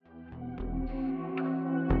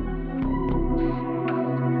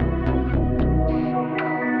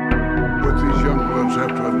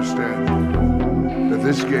have to understand that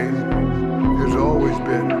this game has always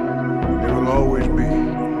been and will always be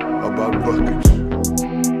about buckets.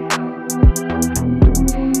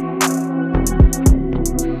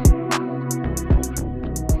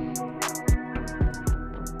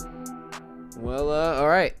 Well, all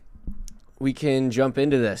right. We can jump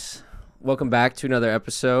into this. Welcome back to another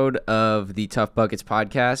episode of the Tough Buckets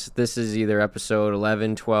podcast. This is either episode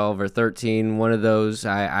 11, 12, or 13. One of those.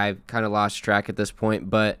 I've kind of lost track at this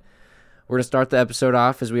point, but we're going to start the episode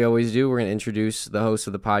off as we always do. We're going to introduce the host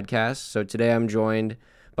of the podcast. So today I'm joined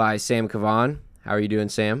by Sam Kavan. How are you doing,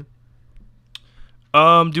 Sam?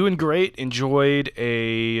 Doing great. Enjoyed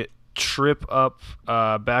a trip up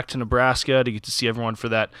back to Nebraska to get to see everyone for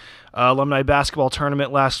that alumni basketball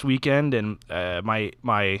tournament last weekend, and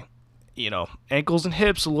my ankles and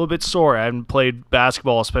hips a little bit sore. I haven't played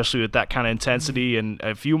basketball, especially with that kind of intensity, in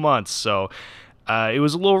a few months, so it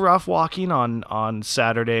was a little rough walking on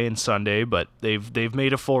Saturday and Sunday, but they've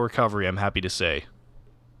made a full recovery, I'm happy to say.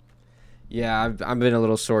 Yeah, I've been a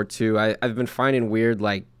little sore too. I've been finding weird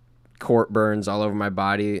court burns all over my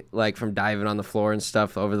body, from diving on the floor and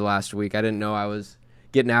stuff over the last week. I didn't know I was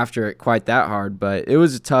getting after it quite that hard, but it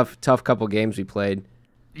was a tough couple games we played.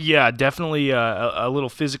 Yeah, definitely a little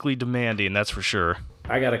physically demanding, that's for sure.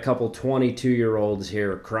 I got a couple 22-year-olds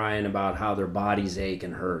here crying about how their bodies ache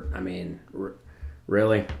and hurt. I mean,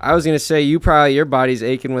 really? I was going to say, your body's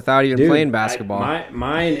aching without even playing basketball.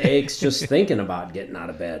 Mine aches just thinking about getting out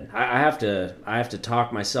of bed. I have to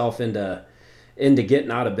talk myself into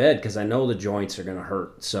getting out of bed because I know the joints are going to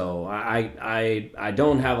hurt. So I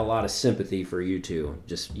don't have a lot of sympathy for you two,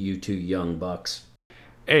 just you two young bucks.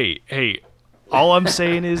 Hey, all I'm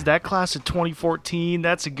saying is that class of 2014,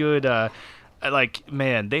 that's a good,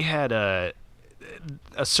 they had a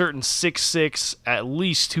certain 6'6", at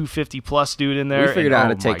least 250-plus dude in there. We figured out how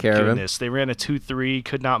to take care of him. They ran a 2-3,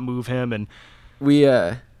 could not move him, and We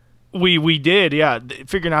did, yeah.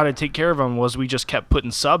 Figuring out how to take care of them was we just kept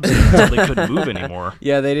putting subs in until they couldn't move anymore.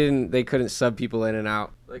 Yeah, they couldn't sub people in and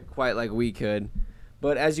out quite like we could.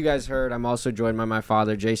 But as you guys heard, I'm also joined by my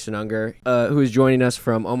father, Jason Unger, who is joining us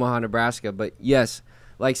from Omaha, Nebraska. But yes,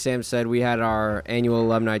 like Sam said, we had our annual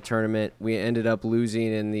alumni tournament. We ended up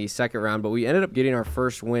losing in the second round, but we ended up getting our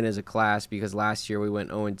first win as a class because last year we went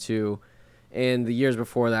 0-2, and the years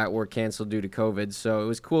before that were canceled due to COVID. So it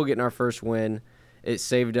was cool getting our first win. It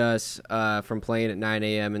saved us from playing at 9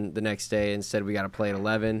 a.m. and the next day. Instead, we got to play at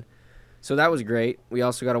 11. So that was great. We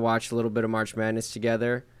also got to watch a little bit of March Madness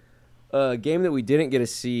together. A game that we didn't get to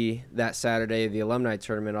see that Saturday, the alumni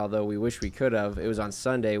tournament, although we wish we could have, it was on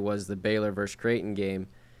Sunday, was the Baylor versus Creighton game.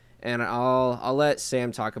 And I'll let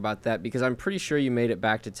Sam talk about that because I'm pretty sure you made it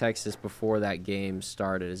back to Texas before that game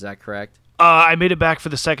started. Is that correct? I made it back for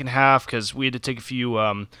the second half because we had to take a few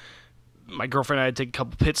my girlfriend and I had to take a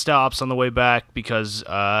couple pit stops on the way back because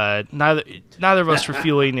neither of us were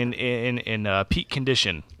feeling in peak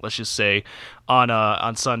condition, let's just say,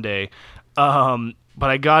 on Sunday. But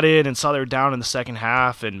I got in and saw they were down in the second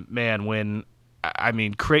half, and man,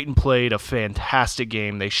 Creighton played a fantastic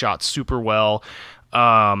game. They shot super well,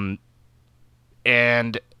 and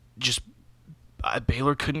just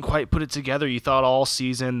Baylor couldn't quite put it together. You thought all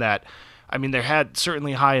season that, they had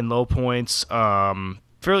certainly high and low points.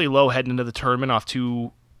 Fairly low heading into the tournament off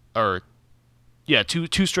two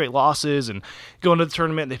straight losses, and going to the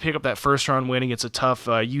tournament, they pick up that first round win against a tough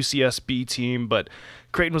UCSB team, but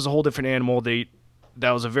Creighton was a whole different animal.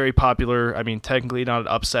 That was a very popular, technically not an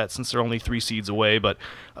upset since they're only 3 seeds away, but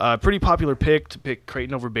pretty popular pick to pick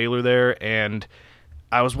Creighton over Baylor there, and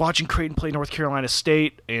I was watching Creighton play North Carolina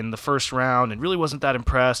State in the first round and really wasn't that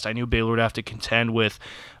impressed. I knew Baylor would have to contend with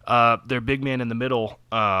their big man in the middle,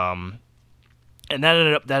 and that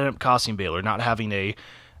ended up costing Baylor, not having a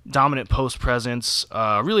dominant post presence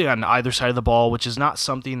really on either side of the ball, which is not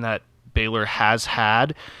something that Baylor has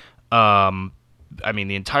had. The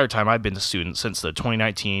entire time I've been a student, since the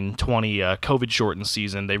 2019-20 COVID-shortened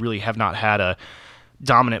season, they really have not had a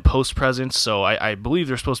dominant post presence. So I believe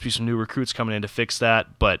there's supposed to be some new recruits coming in to fix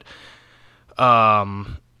that. But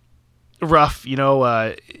rough,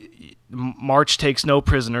 March takes no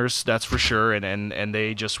prisoners, that's for sure, and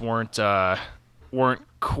they just weren't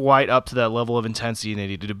quite up to that level of intensity they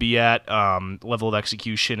needed to be at, level of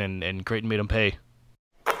execution, and Creighton made them pay.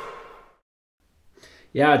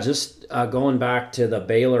 Yeah, just going back to the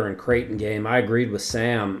Baylor and Creighton game, I agreed with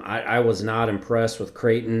Sam. I was not impressed with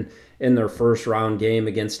Creighton in their first round game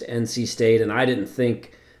against NC State, and I didn't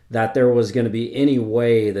think that there was going to be any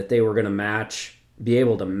way that they were going to be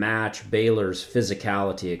able to match Baylor's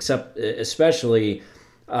physicality, especially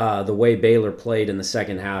the way Baylor played in the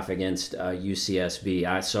second half against UCSB.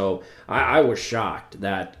 I was shocked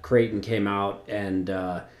that Creighton came out and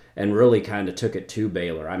really kind of took it to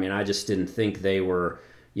Baylor. I mean, I just didn't think they were,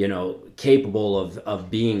 capable of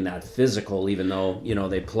being that physical, even though,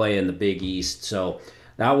 they play in the Big East. So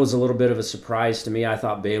that was a little bit of a surprise to me. I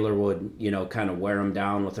thought Baylor would, kind of wear them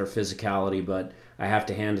down with their physicality, but I have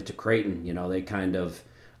to hand it to Creighton. They kind of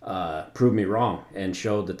proved me wrong and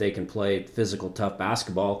showed that they can play physical, tough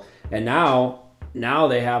basketball. And now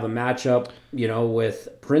they have a matchup, with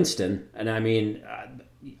Princeton. And I mean,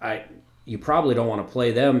 you probably don't want to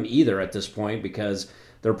play them either at this point because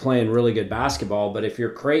they're playing really good basketball. But if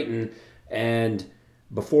you're Creighton and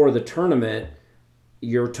before the tournament,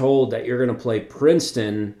 you're told that you're going to play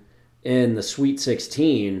Princeton in the Sweet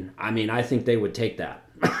 16, I mean, I think they would take that.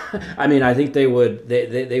 I mean, I think they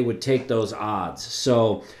would take those odds.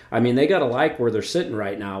 So, I mean, they got to like where they're sitting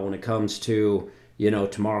right now when it comes to,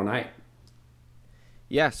 tomorrow night.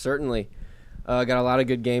 Yeah, certainly. Got a lot of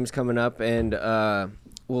good games coming up, and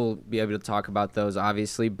we'll be able to talk about those,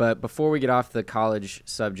 obviously. But before we get off the college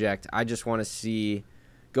subject, I just want to see,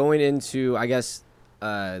 going into, I guess,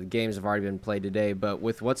 games have already been played today, but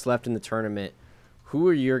with what's left in the tournament, who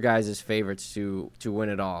are your guys' favorites to win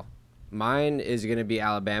it all? Mine is going to be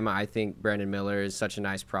Alabama. I think Brandon Miller is such a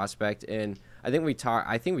nice prospect, and I think we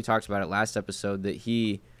talked about it last episode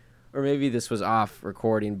that or maybe this was off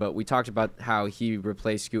recording, but we talked about how he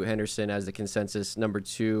replaced Scoot Henderson as the consensus number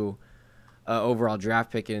 2 overall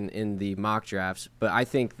draft pick in the mock drafts. But I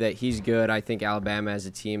think that he's good. I think Alabama as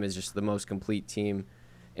a team is just the most complete team,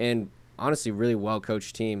 and honestly, really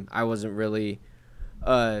well-coached team. I wasn't really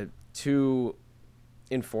too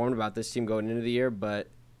informed about this team going into the year, but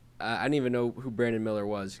I didn't even know who Brandon Miller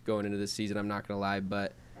was going into this season, I'm not going to lie,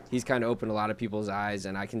 but he's kind of opened a lot of people's eyes,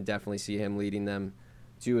 and I can definitely see him leading them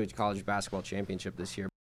to a college basketball championship this year.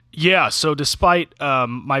 Yeah, so despite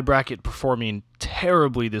my bracket performing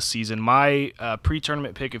terribly this season, my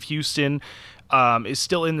pre-tournament pick of Houston is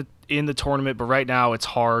still in the tournament, but right now it's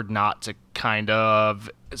hard not to kind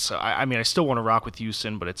of – so I mean, I still want to rock with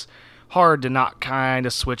Houston, but it's hard to not kind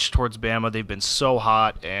of switch towards Bama. They've been so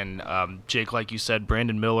hot, and Jake, like you said,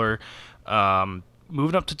 Brandon Miller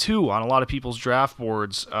moving up to 2 on a lot of people's draft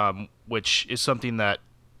boards, which is something that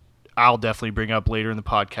I'll definitely bring up later in the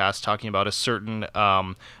podcast, talking about a certain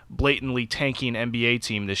blatantly tanking NBA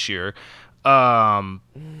team this year. But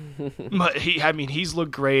he's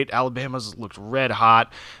looked great. Alabama's looked red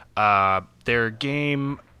hot. Their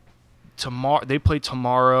game tomorrow, they play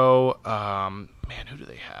tomorrow. Man, who do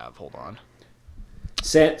they have? Hold on.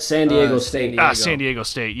 San Diego State. San Diego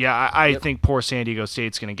State. Yeah, I think poor San Diego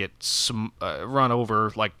State's going to get run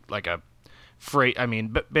over like a freight. I mean,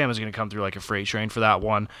 Bama's going to come through like a freight train for that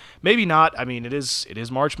one. Maybe not. I mean, it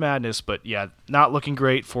is March Madness, but yeah, not looking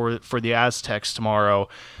great for the Aztecs tomorrow.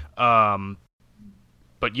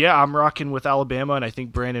 But yeah, I'm rocking with Alabama, and I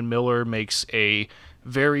think Brandon Miller makes a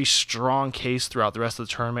very strong case throughout the rest of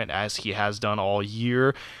the tournament, as he has done all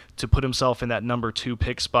year, to put himself in that number 2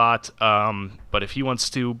 pick spot. But if he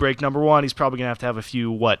wants to break number 1, he's probably going to have a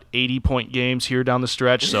few 80-point games here down the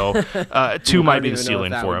stretch. So 2 might be the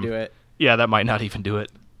ceiling for him. Yeah, that might not even do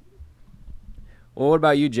it. Well, what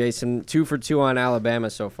about you, Jason? 2 for 2 on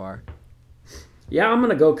Alabama so far. Yeah, I'm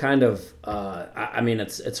going to go kind of I mean,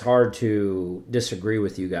 it's hard to disagree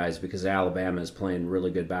with you guys because Alabama is playing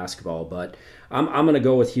really good basketball, but I'm going to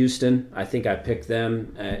go with Houston. I think I picked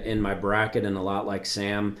them in my bracket, and a lot like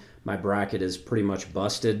Sam, my bracket is pretty much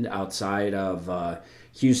busted outside of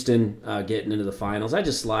Houston getting into the finals. I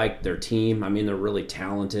just like their team. I mean, they're really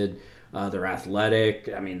talented. They're athletic.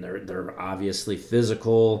 I mean, they're obviously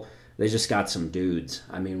physical. They just got some dudes.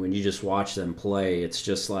 I mean, when you just watch them play, it's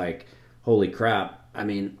just like, holy crap. I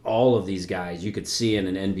mean, all of these guys you could see in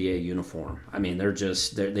an NBA uniform. I mean, they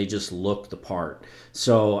just look the part.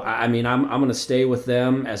 So, I mean, I'm going to stay with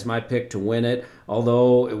them as my pick to win it.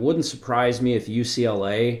 Although it wouldn't surprise me if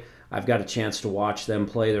UCLA, I've got a chance to watch them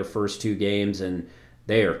play their first 2 games, and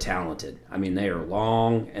they are talented. I mean, they are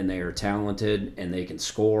long, and they are talented, and they can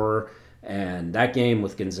score. And that game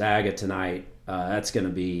with Gonzaga tonight, that's going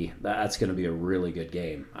to be a really good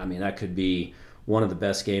game. I mean, that could be one of the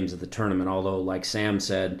best games of the tournament, although, like Sam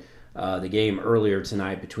said, the game earlier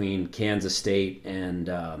tonight between Kansas State and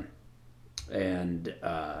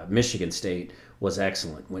Michigan State was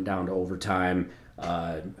excellent. Went down to overtime,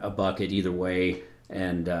 a bucket either way,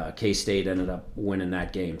 and K-State ended up winning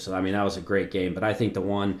that game. So, I mean, that was a great game. But I think the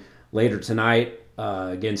one later tonight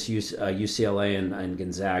against UCLA and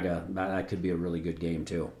Gonzaga, that could be a really good game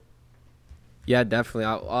too. Yeah, definitely.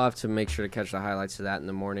 I'll have to make sure to catch the highlights of that in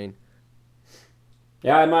the morning.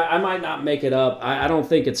 Yeah, I might not make it up. I don't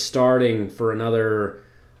think it's starting for another.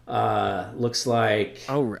 Looks like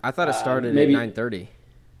Oh, I thought it started at maybe 9:30.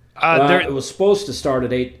 it was supposed to start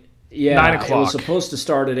at 8. Yeah, 9 it was o'clock. supposed to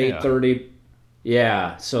start at Yeah. 8:30.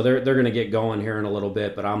 Yeah, so they're gonna get going here in a little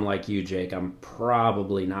bit, but I'm like you, Jake. I'm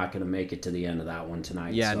probably not gonna make it to the end of that one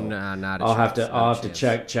tonight. Yeah, so nah, not a I'll have chance, to not a I'll have to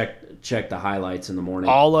chance. check the highlights in the morning.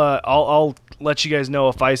 I'll let you guys know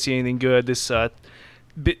if I see anything good. This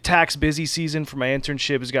tax busy season for my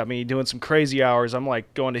internship has got me doing some crazy hours. I'm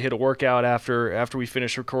like going to hit a workout after we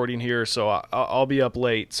finish recording here, so I'll be up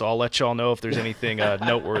late. So I'll let y'all know if there's anything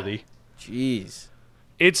noteworthy. Jeez.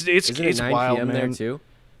 It's Isn't it 9 wild, p.m. man. there too?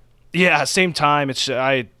 Yeah, same time. It's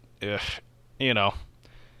you know.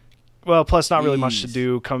 Well, plus not really much to Jeez.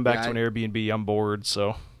 do. Coming back Yeah, to an Airbnb, I'm bored.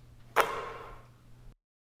 So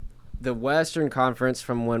The Western Conference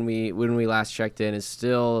from when we last checked in is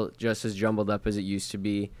still just as jumbled up as it used to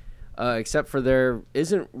be, except for there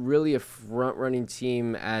isn't really a front-running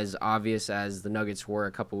team as obvious as the Nuggets were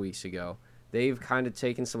a couple weeks ago. They've kind of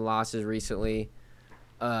taken some losses recently.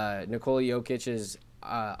 Nikola Jokic's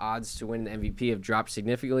odds to win the MVP have dropped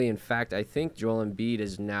significantly. In fact, I think Joel Embiid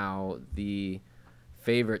is now the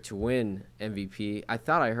favorite to win MVP. I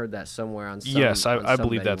thought I heard that somewhere on some. Yes, I on some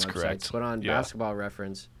believe betting that's websites. correct. But on Yeah. Basketball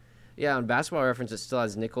Reference, on Basketball Reference, it still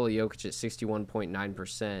has Nikola Jokic at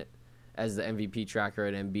 61.9% as the MVP tracker,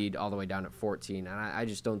 and Embiid all the way down at 14. And I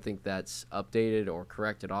just don't think that's updated or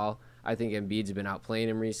correct at all. I think Embiid's been outplaying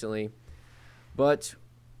him recently. But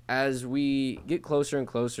as we get closer and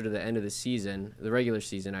closer to the end of the season, the regular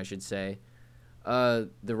season, I should say, the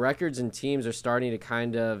records and teams are starting to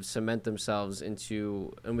kind of cement themselves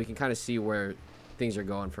into, and we can kind of see where things are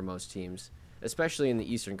going for most teams, especially in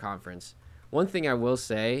the Eastern Conference. One thing I will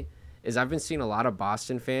say is I've been seeing a lot of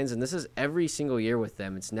Boston fans, and this is every single year with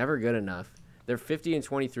them. It's never good enough. They're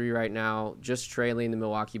 50-23 right now, just trailing the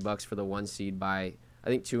Milwaukee Bucks for the 1 seed by, I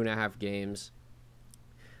think, 2.5 games.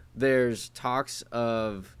 There's talks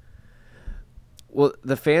of, well,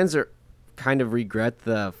 the fans are kind of regret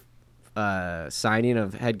the signing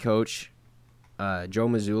of head coach Joe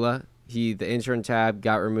Mazzulla. The intern tab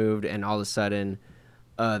got removed, and all of a sudden,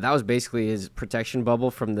 that was basically his protection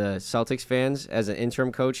bubble from the Celtics fans. As an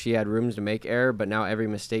interim coach, he had rooms to make error, but now every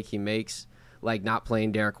mistake he makes, like not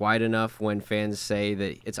playing Derek White enough when fans say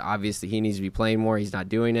that it's obvious that he needs to be playing more, he's not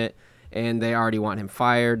doing it. And they already want him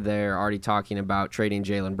fired. They're already talking about trading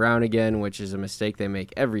Jaylen Brown again, which is a mistake they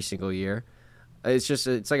make every single year. It's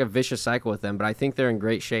like a vicious cycle with them, but I think they're in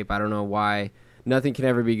great shape. I don't know why nothing can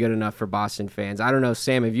ever be good enough for Boston fans. I don't know,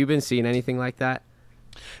 Sam, have you been seeing anything like that?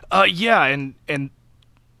 Yeah, and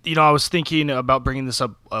I was thinking about bringing this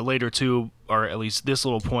up later too, or at least this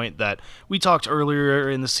little point that we talked earlier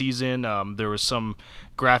in the season. There was some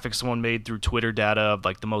graphics someone made through Twitter data of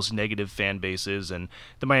like the most negative fan bases, and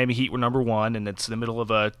the Miami Heat were number one, and it's the middle of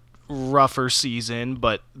a rougher season,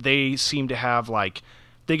 but they seem to have like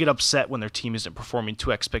they get upset when their team isn't performing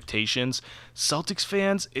to expectations. Celtics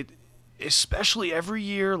fans, especially every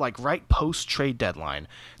year, like right post trade deadline,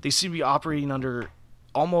 they seem to be operating under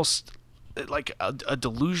almost like a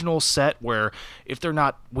delusional set where if they're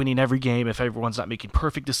not winning every game, if everyone's not making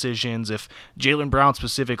perfect decisions, if Jaylen Brown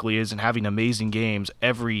specifically isn't having amazing games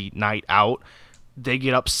every night out, they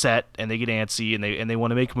get upset and they get antsy and they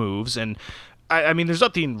want to make moves. And I mean, there's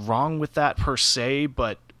nothing wrong with that per se,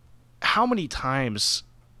 but how many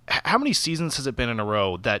seasons has it been in a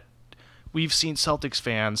row that we've seen Celtics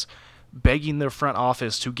fans begging their front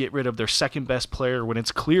office to get rid of their second best player when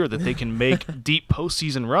it's clear that they can make deep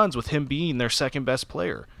postseason runs with him being their second best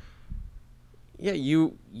player? Yeah,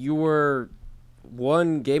 you were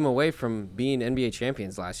one game away from being NBA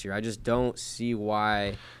champions last year. I just don't see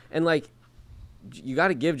why. And like, you got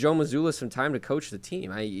to give Joe Mazzulla some time to coach the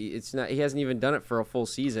team. He hasn't even done it for a full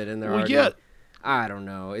season, and they're already. Yeah. I don't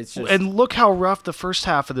know. It's just, and look how rough the first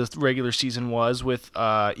half of the regular season was with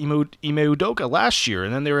Ime Udoka last year,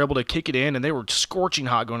 and then they were able to kick it in, and they were scorching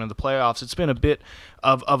hot going into the playoffs. It's been a bit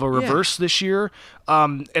of a reverse this year.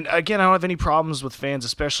 And again, I don't have any problems with fans,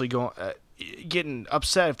 especially getting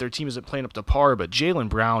upset if their team isn't playing up to par. But Jaylen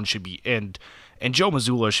Brown should be and Joe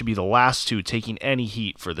Mazzulla should be the last two taking any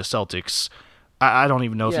heat for the Celtics. I don't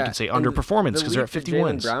even know if you can say underperformance because they're at 50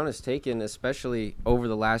 wins. Jaylen Brown has taken, especially over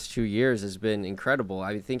the last 2 years, has been incredible.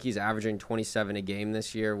 I think he's averaging 27 a game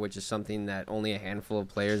this year, which is something that only a handful of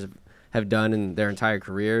players have done in their entire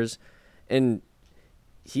careers. And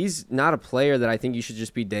he's not a player that I think you should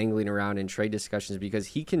just be dangling around in trade discussions because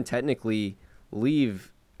he can technically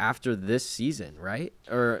leave after this season, right?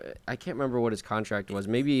 Or I can't remember what his contract was.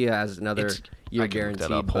 Maybe he has another year guaranteed.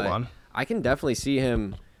 Hold on. I can definitely see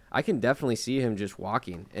him. I can definitely see him just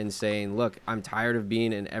walking and saying, look, I'm tired of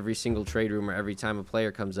being in every single trade rumor every time a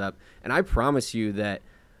player comes up. And I promise you that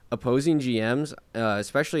opposing GMs,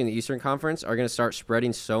 especially in the Eastern Conference, are going to start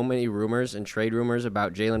spreading so many rumors and trade rumors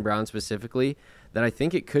about Jaylen Brown specifically that I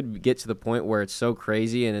think it could get to the point where it's so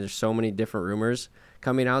crazy and there's so many different rumors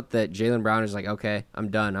coming out that Jaylen Brown is like, okay, I'm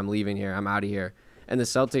done. I'm leaving here. I'm out of here. And the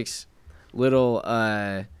Celtics' little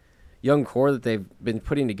young core that they've been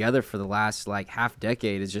putting together for the last like half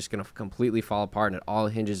decade is just going to completely fall apart, and it all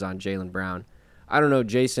hinges on Jaylen Brown. I don't know,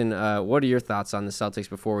 Jason, what are your thoughts on the Celtics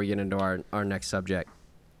before we get into our next subject?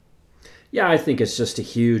 Yeah, I think it's just a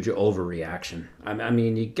huge overreaction. I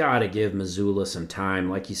mean, you got to give Mazzulla some time.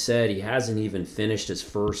 Like you said, he hasn't even finished his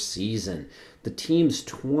first season. The team's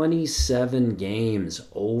 27 games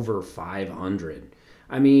over 500.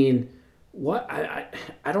 I mean, what?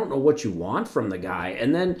 I don't know what you want from the guy.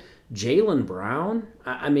 And then Jaylen Brown,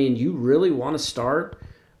 I mean, you really want to start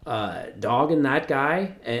dogging that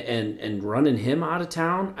guy and running him out of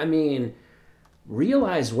town? I mean,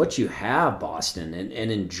 realize what you have, Boston, and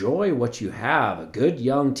enjoy what you have. A good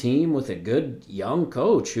young team with a good young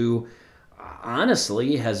coach who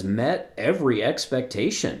honestly has met every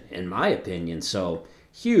expectation, in my opinion. So,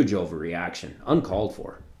 huge overreaction, uncalled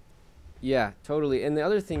for. Yeah, totally. And the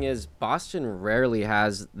other thing is Boston rarely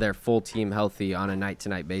has their full team healthy on a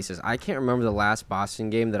night-to-night basis. I can't remember the last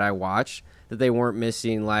Boston game that I watched that they weren't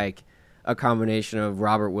missing like a combination of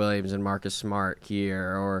Robert Williams and Marcus Smart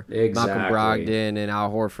here, or Malcolm Brogdon and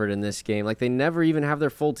Al Horford in this game. Like, they never even have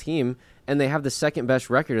their full team, and they have the second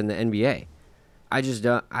best record in the NBA. I just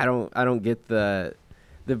don't get the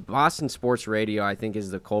Boston sports radio. I think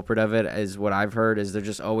is the culprit of it, is what I've heard, is they're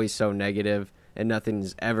just always so negative and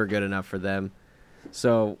nothing's ever good enough for them.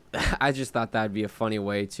 So I just thought that'd be a funny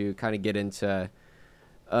way to kind of get into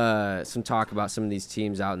some talk about some of these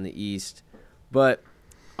teams out in the East. But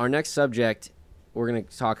our next subject we're going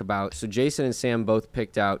to talk about, so Jason and Sam both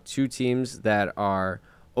picked out two teams that are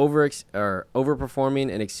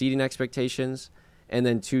overperforming and exceeding expectations, and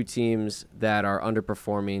then two teams that are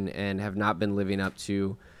underperforming and have not been living up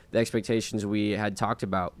to the expectations we had talked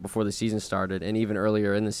about before the season started and even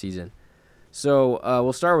earlier in the season. So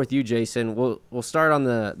we'll start with you, Jason. We'll start on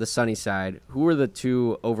the sunny side. Who are the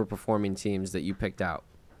two overperforming teams that you picked out?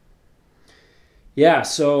 Yeah,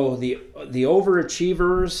 so the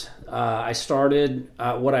overachievers, I started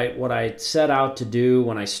what I set out to do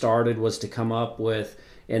when I started was to come up with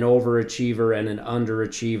an overachiever and an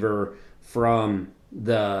underachiever from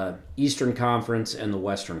the Eastern Conference and the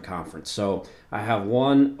Western Conference. So I have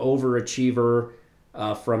one overachiever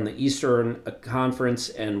from the Eastern Conference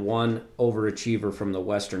and one overachiever from the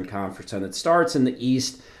Western Conference, and it starts in the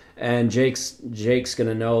East. And Jake's going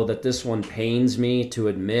to know that this one pains me to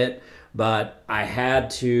admit, but I had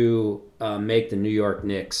to make the New York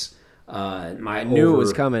Knicks. I knew it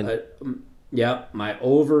was coming. My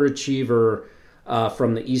overachiever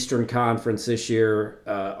from the Eastern Conference this year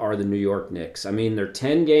are the New York Knicks. I mean, they're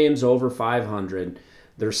 10 games over 500.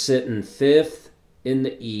 They're sitting fifth in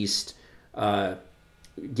the East,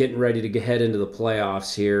 getting ready to head into the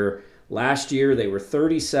playoffs here. Last year, they were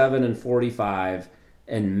 37-45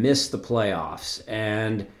 and missed the playoffs.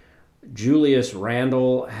 And Julius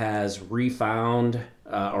Randle has rediscovered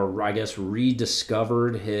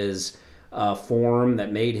his form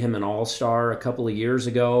that made him an all-star a couple of years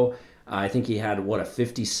ago. I think he had a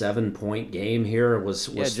 57-point game here. Was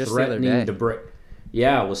threatening to break.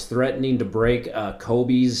 Yeah, was threatening to break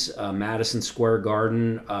Kobe's Madison Square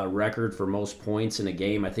Garden record for most points in a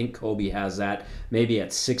game. I think Kobe has that maybe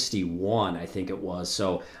at 61, I think it was.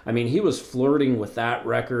 So, I mean, he was flirting with that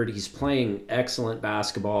record. He's playing excellent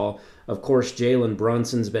basketball. Of course, Jalen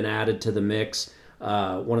Brunson's been added to the mix,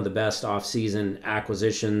 one of the best offseason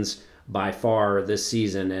acquisitions by far this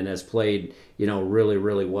season, and has played, really,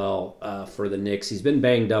 really well for the Knicks. He's been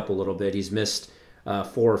banged up a little bit. He's missed 4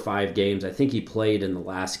 or 5 games. I think he played in the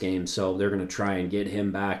last game, so they're going to try and get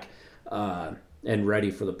him back and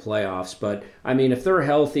ready for the playoffs. But, I mean, if they're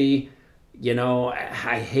healthy,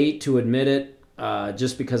 I hate to admit it,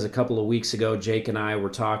 just because a couple of weeks ago, Jake and I were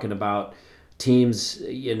talking about teams,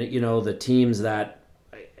 the teams that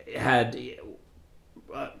had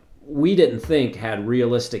we didn't think had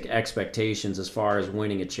realistic expectations as far as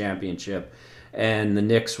winning a championship. And the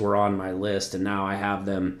Knicks were on my list, and now I have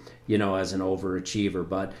them, as an overachiever.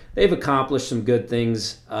 But they've accomplished some good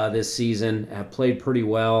things this season, have played pretty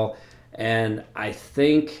well. And I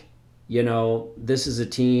think, this is a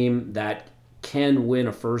team that can win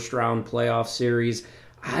a first-round playoff series.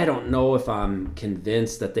 I don't know if I'm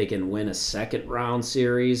convinced that they can win a second-round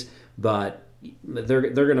series, but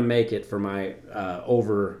they're going to make it for my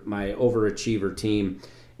overachiever team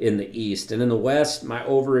in the East. And in the West, my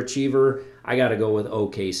overachiever, I got to go with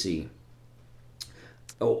OKC.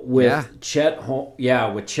 With Chet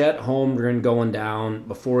Holmgren going down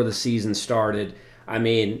before the season started, I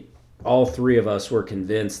mean, all three of us were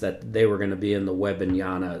convinced that they were going to be in the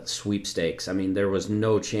Wembanyama sweepstakes. I mean, there was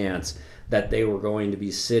no chance that they were going to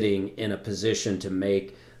be sitting in a position to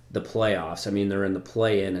make the playoffs. I mean, they're in the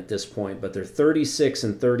play-in at this point, but they're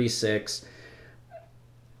 36-36,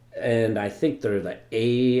 and I think they're the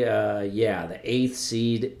eighth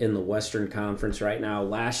seed in the Western Conference right now.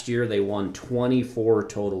 Last year, they won 24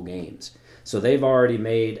 total games, so they've already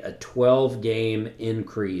made a 12-game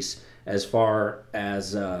increase as far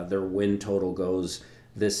as their win total goes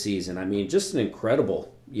this season. I mean, just an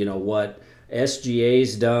incredible, what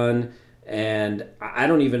SGA's done. And I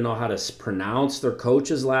don't even know how to pronounce their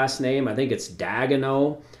coach's last name. I think it's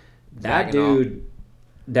Daigneault.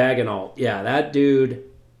 Daigneault. Yeah, that dude,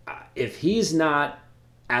 if he's not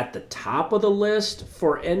at the top of the list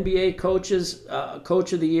for NBA coaches,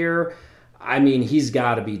 coach of the year, I mean, he's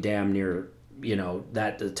got to be damn near,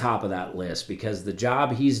 the top of that list, because the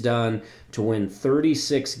job he's done to win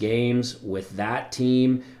 36 games with that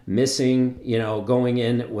team missing, going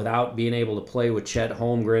in without being able to play with Chet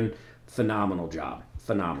Holmgren, phenomenal job.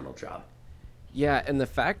 Yeah, and the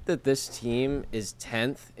fact that this team is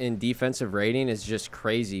 10th in defensive rating is just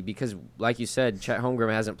crazy because, like you said, Chet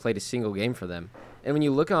Holmgren hasn't played a single game for them. And when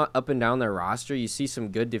you look up and down their roster, you see some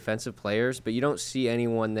good defensive players, but you don't see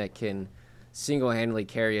anyone that can single-handedly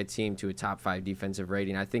carry a team to a top 5 defensive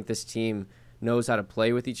rating. I think this team knows how to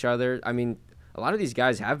play with each other. I mean, a lot of these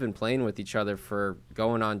guys have been playing with each other for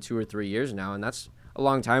going on 2 or 3 years now, and that's a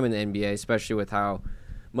long time in the NBA, especially with how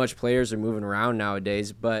much players are moving around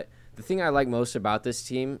nowadays. But the thing I like most about this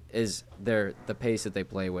team is the pace that they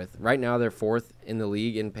play with. Right now, they're 4th in the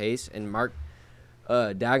league in pace, and Mark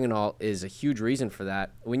Daigneault is a huge reason for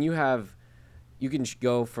that. When you can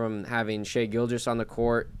go from having Shai Gilgeous on the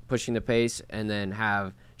court pushing the pace, and then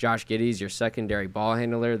have Josh Giddey, your secondary ball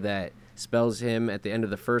handler that spells him at the end of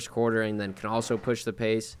the first quarter and then can also push the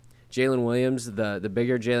pace. Jalen Williams, the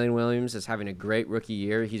bigger Jalen Williams, is having a great rookie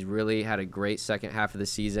year. He's really had a great second half of the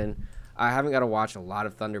season. I haven't got to watch a lot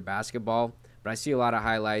of Thunder basketball, but I see a lot of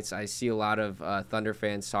highlights. I see a lot of Thunder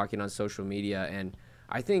fans talking on social media, and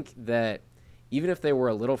I think that even if they were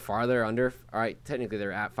a little farther under, all right, technically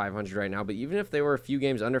they're at 500 right now, but even if they were a few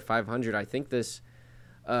games under 500, I think this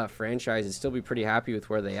franchise would still be pretty happy with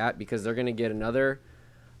where they at, because they're going to get another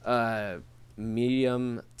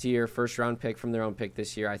medium-tier first-round pick from their own pick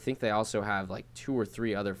this year. I think they also have like 2 or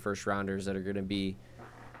 3 other first-rounders that are going to be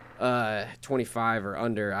 25 or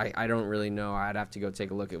under. I don't really know. I'd have to go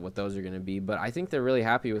take a look at what those are going to be, but I think they're really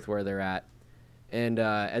happy with where they're at. And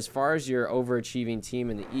as far as your overachieving team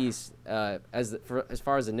in the East, as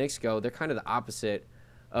far as the Knicks go, they're kind of the opposite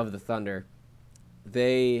of the Thunder.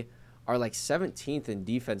 They are like 17th in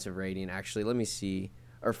defensive rating, actually. Let me see.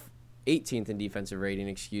 Or 18th in defensive rating,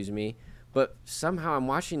 excuse me. But somehow I'm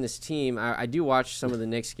watching this team. I do watch some of the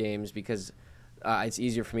Knicks games because it's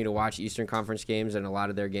easier for me to watch Eastern Conference games, and a lot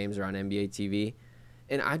of their games are on NBA TV.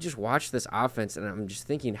 And I just watch this offense, and I'm just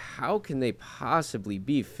thinking, how can they possibly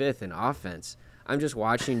be 5th in offense? I'm just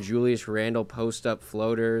watching Julius Randle post up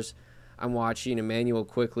floaters. I'm watching Emmanuel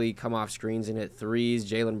Quickley come off screens and hit threes.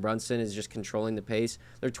 Jalen Brunson is just controlling the pace.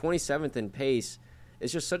 They're 27th in pace.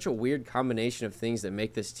 It's just such a weird combination of things that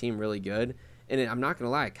make this team really good. And I'm not going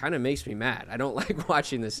to lie, it kind of makes me mad. I don't like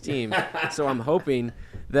watching this team. So I'm hoping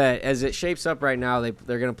that as it shapes up right now, they're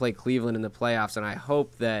going to play Cleveland in the playoffs. And I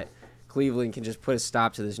hope that Cleveland can just put a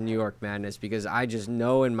stop to this New York madness, because I just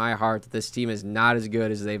know in my heart that this team is not as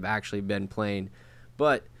good as they've actually been playing.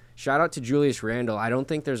 But shout out to Julius Randle. I don't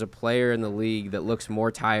think there's a player in the league that looks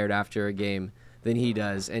more tired after a game than he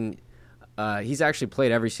does. And he's actually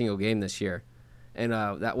played every single game this year. And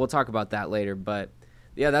that we'll talk about that later. But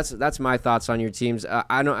yeah, that's my thoughts on your teams.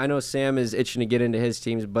 I know Sam is itching to get into his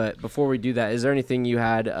teams, but before we do that, is there anything you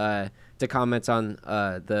had to comment on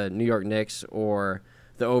the New York Knicks or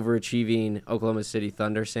the overachieving Oklahoma City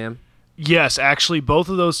Thunder, Sam? Yes, actually, both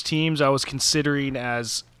of those teams I was considering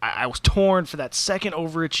as I was torn for that second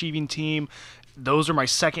overachieving team. Those are my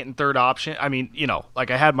second and third option. I mean,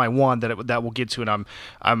 like I had my one that we'll get to, and I'm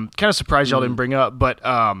kind of surprised y'all didn't bring up. But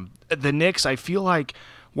the Knicks, I feel like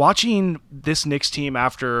watching this Knicks team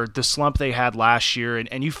after the slump they had last year,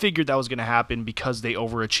 and you figured that was going to happen because they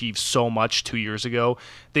overachieved so much 2 years ago.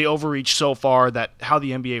 They overreached so far that how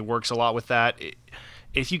the NBA works a lot with that.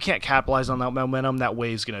 If you can't capitalize on that momentum, that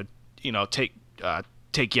wave's going to,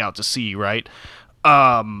 take you out to sea, right?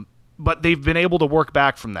 But they've been able to work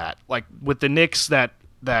back from that. Like with the Knicks that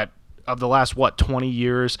of the last 20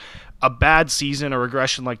 years. A bad season, a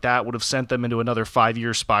regression like that would have sent them into another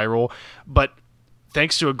 5-year spiral. But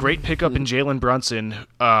thanks to a great pickup in Jalen Brunson,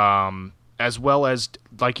 as well as,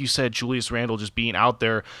 like you said, Julius Randle just being out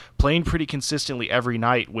there playing pretty consistently every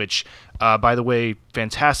night, which, by the way,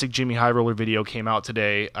 fantastic Jimmy High Roller video came out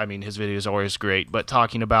today. I mean, his video is always great, but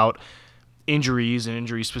talking about injuries and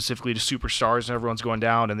injuries specifically to superstars and everyone's going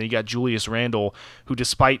down. And then you got Julius Randle, who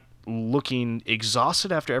despite looking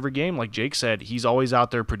exhausted after every game, like Jake said, he's always out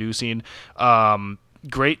there producing.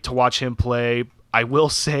 Great to watch him play. I will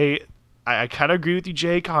say, I kind of agree with you,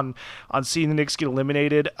 Jake, on seeing the Knicks get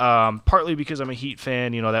eliminated, partly because I'm a Heat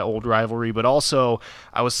fan, that old rivalry, but also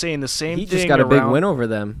I was saying the same thing. He just got a big win over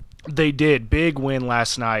them. They did. Big win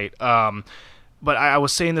last night. But I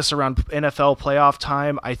was saying this around NFL playoff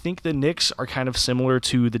time. I think the Knicks are kind of similar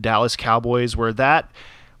to the Dallas Cowboys, where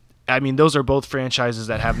those are both franchises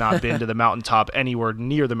that have not been to the mountaintop, anywhere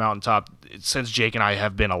near the mountaintop, since Jake and I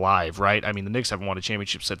have been alive, right? I mean, the Knicks haven't won a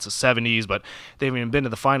championship since the 70s, but they haven't even been to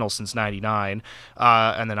the finals since 99.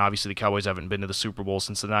 And then obviously the Cowboys haven't been to the Super Bowl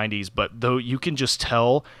since the 90s. But though you can just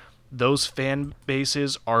tell those fan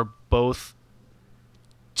bases are both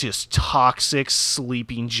just toxic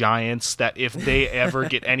sleeping giants that if they ever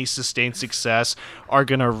get any sustained success are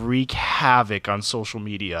going to wreak havoc on social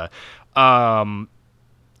media.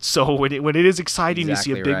 So when it is exciting to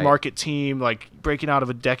see a big market team like breaking out of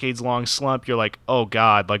a decades-long slump, you're like, oh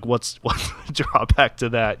God, like what's the drawback to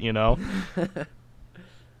that,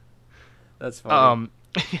 That's funny.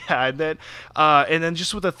 Yeah, and then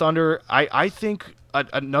just with the Thunder, I think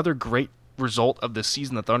another great result of the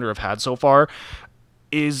season the Thunder have had so far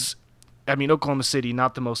is, Oklahoma City,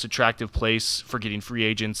 not the most attractive place for getting free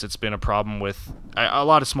agents. It's been a problem with a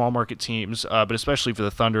lot of small market teams, but especially for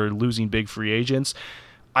the Thunder, losing big free agents.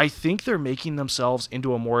 I think they're making themselves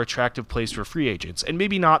into a more attractive place for free agents. And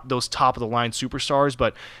maybe not those top-of-the-line superstars,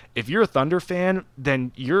 but if you're a Thunder fan,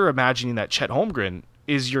 then you're imagining that Chet Holmgren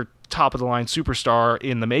is your top-of-the-line superstar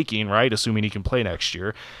in the making, right, assuming he can play next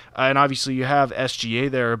year. And obviously you have SGA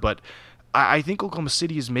there, but I think Oklahoma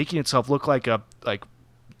City is making itself look like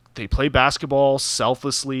they play basketball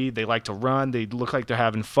selflessly. They like to run. They look like they're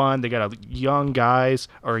having fun. They got a young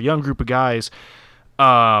group of guys.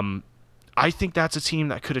 I think that's a team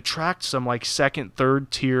that could attract some like second,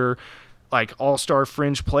 third tier, like all-star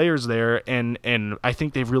fringe players there, and I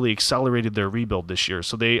think they've really accelerated their rebuild this year.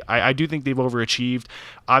 So I do think they've overachieved.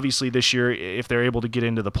 Obviously, this year, if they're able to get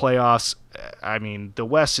into the playoffs, the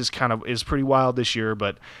West is pretty wild this year,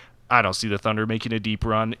 but I don't see the Thunder making a deep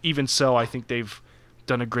run. Even so, I think they've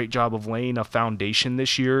done a great job of laying a foundation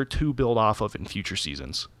this year to build off of in future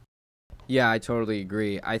seasons. Yeah, I totally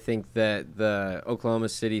agree. I think that the Oklahoma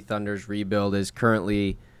City Thunder's rebuild is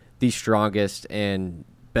currently the strongest and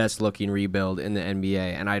best-looking rebuild in the NBA,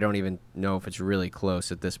 and I don't even know if it's really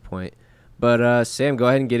close at this point. But, Sam, go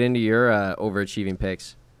ahead and get into your overachieving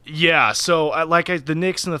picks. Yeah, so the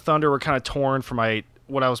Knicks and the Thunder were kind of torn for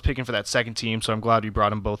what I was picking for that second team, so I'm glad we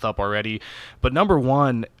brought them both up already. But number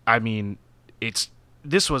one,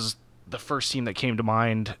 this was the first team that came to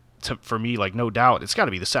mind for me, like no doubt. It's got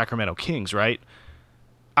to be the Sacramento Kings, right?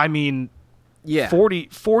 Yeah,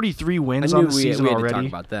 43 wins on the season we had already. To talk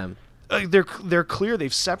about them. They're clear.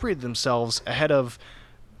 They've separated themselves ahead of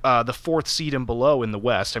the fourth seed and below in the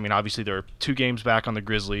West. Obviously they're 2 games back on the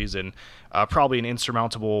Grizzlies and probably an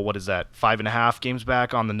insurmountable 5.5 games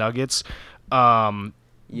back on the Nuggets.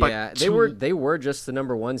 Yeah, they were just the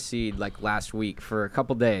number 1 seed like last week for a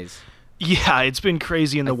couple days. Yeah, it's been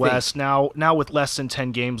crazy in the West. Now with less than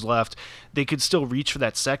 10 games left, they could still reach for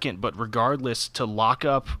that second, but regardless, to lock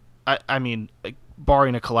up,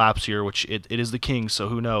 barring a collapse here, which it is the Kings, so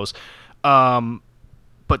who knows,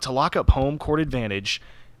 but to lock up home court advantage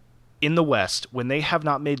in the West when they have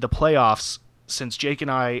not made the playoffs since Jake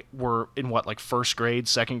and I were in first grade,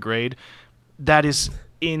 second grade, that is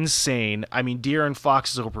insane. De'Aaron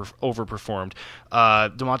Fox has overperformed.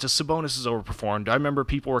 Domantas Sabonis has overperformed. I remember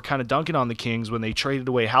people were kind of dunking on the Kings when they traded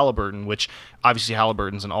away Halliburton, which obviously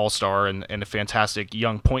Halliburton's an all-star and a fantastic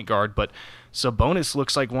young point guard, but Sabonis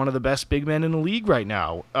looks like one of the best big men in the league right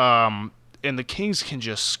now. And the Kings can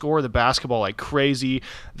just score the basketball like crazy.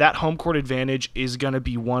 That home court advantage is going to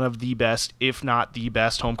be one of the best, if not the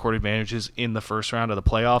best, home court advantages in the first round of the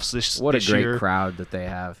playoffs this year. What a great crowd that they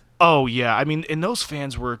have. Oh, yeah. And those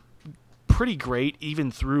fans were pretty great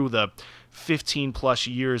even through the 15-plus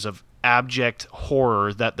years of abject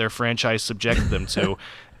horror that their franchise subjected them to.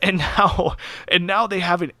 And now they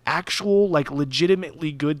have an actual,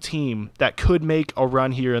 legitimately good team that could make a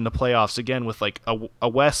run here in the playoffs again with, a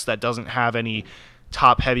West that doesn't have any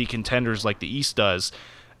top-heavy contenders like the East does.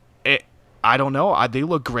 I don't know. They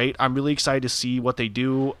look great. I'm really excited to see what they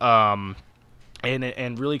do. And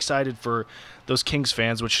really excited for those Kings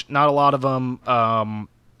fans, which not a lot of them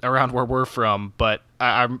around where we're from, but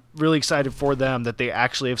I'm really excited for them that they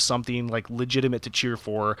actually have something like legitimate to cheer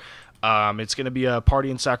for. It's going to be a party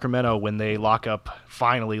in Sacramento when they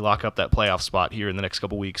finally lock up that playoff spot here in the next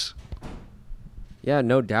couple weeks. Yeah,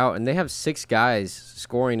 no doubt. And they have 6 guys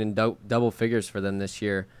scoring in double figures for them this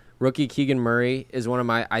year. Rookie Keegan Murray is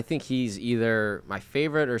I think he's either my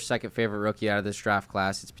favorite or second favorite rookie out of this draft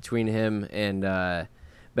class. It's between him and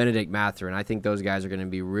Benedict Mathurin. I think those guys are going to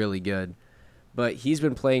be really good. But he's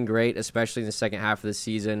been playing great, especially in the second half of the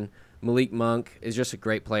season. Malik Monk is just a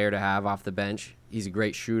great player to have off the bench. He's a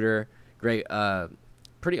great shooter, pretty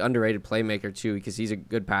underrated playmaker too, because he's a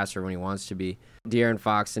good passer when he wants to be. De'Aaron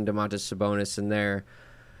Fox and Domantas Sabonis and their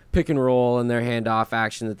pick and roll and their handoff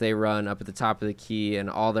action that they run up at the top of the key and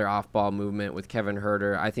all their off-ball movement with Kevin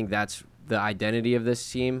Huerter, I think that's the identity of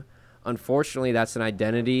this team. Unfortunately, that's an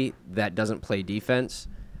identity that doesn't play defense.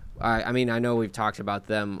 I mean, I know we've talked about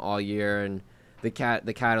them all year, and the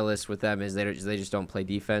catalyst with them is they just don't play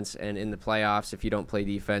defense. And in the playoffs, if you don't play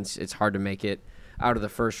defense, it's hard to make it out of the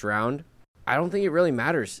first round. I don't think it really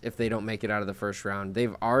matters if they don't make it out of the first round.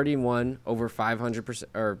 They've already won over 500%,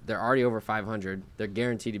 or they're already over 500. They're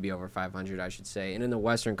guaranteed to be over 500, I should say. And in the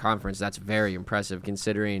Western Conference, that's very impressive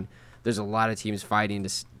considering there's a lot of teams fighting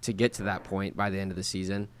to get to that point by the end of the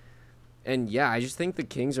season. And yeah, I just think the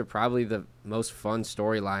Kings are probably the most fun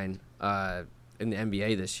storyline in the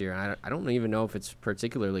NBA this year. And I don't even know if it's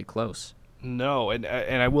particularly close. No, and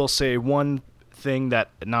I will say one thing that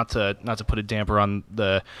not to put a damper on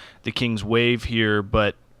the Kings wave here,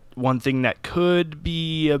 but one thing that could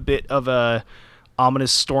be a bit of a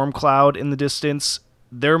ominous storm cloud in the distance,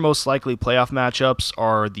 their most likely playoff matchups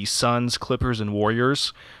are the Suns, Clippers, and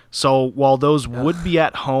Warriors. So while those would be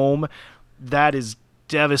at home, that is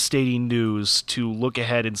devastating news to look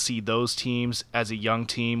ahead and see those teams as a young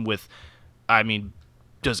team with, I mean,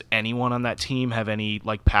 does anyone on that team have any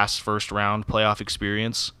like past first round playoff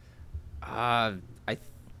experience? I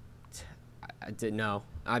did no.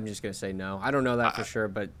 I'm just gonna say no. I don't know that for sure,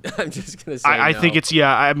 but I'm just gonna say I no. think it's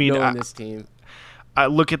I mean, knowing this team. I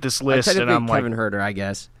look at this list and I'm Kevin like Huerter, I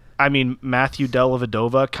guess. I mean, Matthew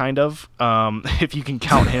Dellavedova, kind of, if you can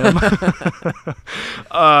count him.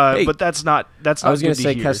 But that's not. I was going to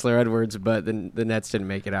say Kessler Edwards, but the Nets didn't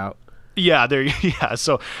make it out. Yeah,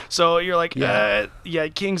 So you're like,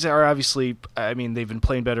 Kings are obviously. I mean, they've been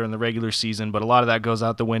playing better in the regular season, but a lot of that goes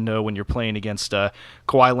out the window when you're playing against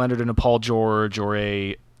Kawhi Leonard and a Paul George, or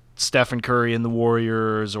a Stephen Curry and the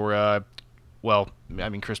Warriors, or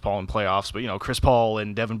Chris Paul in playoffs, but Chris Paul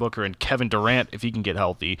and Devin Booker and Kevin Durant if he can get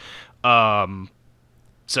healthy.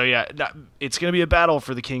 So yeah, it's going to be a battle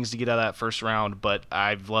for the Kings to get out of that first round, but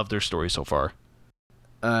I've loved their story so far.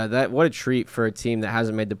 What a treat for a team that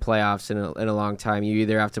hasn't made the playoffs in a long time. You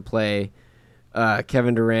either have to play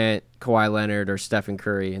Kevin Durant, Kawhi Leonard, or Stephen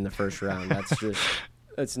Curry in the first round. That's just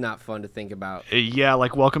that's not fun to think about. Yeah,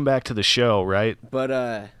 like welcome back to the show, right?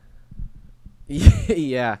 But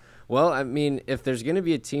yeah. Well, I mean, if there's going to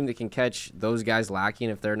be a team that can catch those guys lacking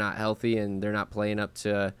if they're not healthy and they're not playing up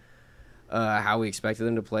to how we expected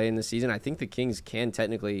them to play in the season, I think the Kings can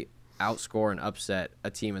technically outscore and upset a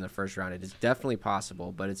team in the first round. It is definitely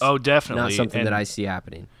possible, but it's definitely not something that I see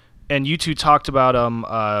happening. And you two talked about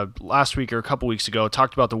last week or a couple weeks ago,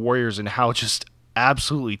 talked about the Warriors and how just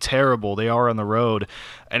absolutely terrible they are on the road.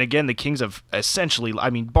 And again, the Kings have essentially, I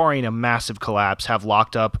mean, barring a massive collapse, have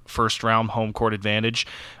locked up first round home court advantage,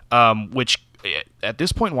 which at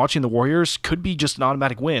this point watching the Warriors could be just an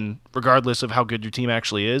automatic win regardless of how good your team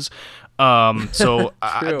actually is.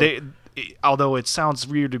 Although it sounds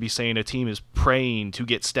weird to be saying a team is praying to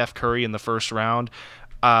get Steph Curry in the first round,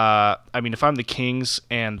 I mean, if I'm the Kings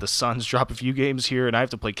and the Suns drop a few games here and I have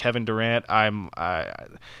to play Kevin Durant,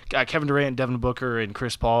 Kevin Durant, Devin Booker, and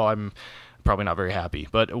Chris Paul, I'm probably not very happy,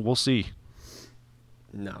 but we'll see.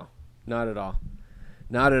 No, not at all.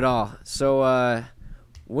 Not at all. So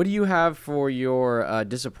what do you have for your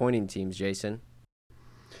disappointing teams, Jason?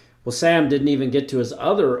 Well, Sam didn't even get to his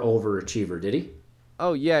other overachiever, did he?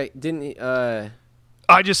 Oh, yeah, didn't he?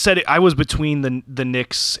 I just said it. I was between the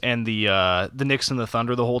Knicks and the Knicks and the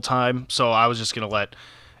Thunder the whole time, so I was just gonna let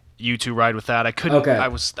you two ride with that. I couldn't. Okay. I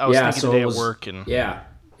was thinking today at work, and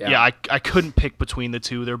I couldn't pick between the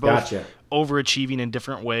two. They're both overachieving in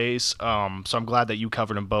different ways. So I'm glad that you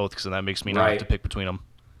covered them both, because that makes me not have to pick between them.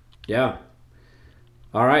 Yeah.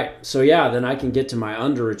 All right. So then I can get to my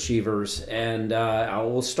underachievers, and I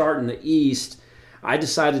will start in the East. I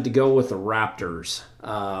decided to go with the Raptors.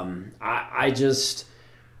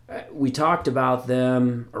 we talked about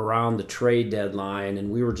them around the trade deadline,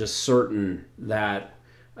 and we were just certain that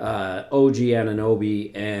OG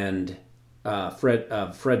Anunoby and Fred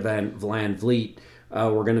Van Vliet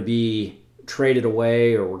were going to be traded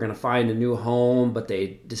away or were going to find a new home, but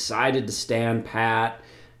they decided to stand pat,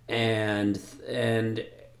 and they're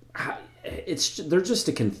just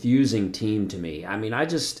a confusing team to me. I mean,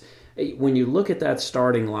 when you look at that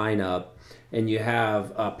starting lineup and you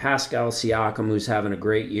have Pascal Siakam, who's having a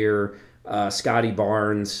great year, Scotty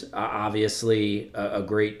Barnes, obviously a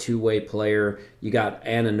great two-way player. You got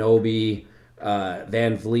Anunoby,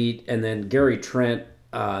 Van Vliet, and then Gary Trent.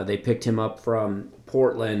 They picked him up from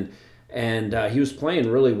Portland, and he was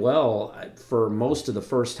playing really well for most of the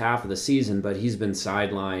first half of the season, but he's been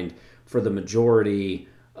sidelined for the majority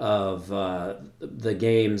of the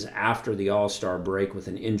games after the All-Star break with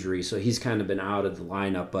an injury. So he's kind of been out of the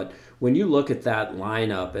lineup. But when you look at that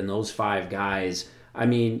lineup and those five guys, I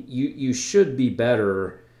mean, you should be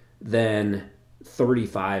better than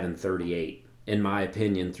 35 and 38, in my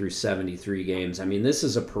opinion, through 73 games. I mean, this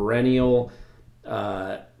is a perennial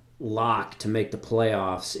lock to make the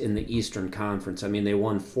playoffs in the Eastern Conference. I mean, they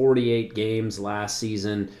won 48 games last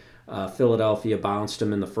season. Philadelphia bounced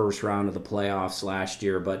them in the first round of the playoffs last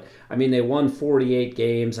year. But, I mean, they won 48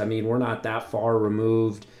 games. I mean, we're not that far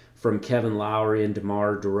removed from Kevin Lowry and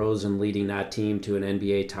DeMar DeRozan leading that team to an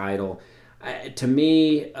NBA title. To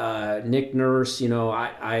me, Nick Nurse,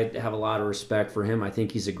 I have a lot of respect for him. I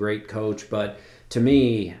think he's a great coach. But to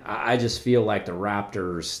me, I just feel like the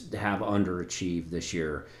Raptors have underachieved this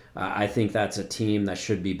year. I think that's a team that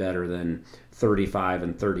should be better than 35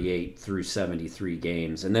 and 38 through 73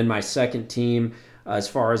 games. And then my second team, as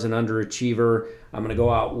far as an underachiever, I'm going to go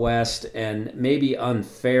out west and maybe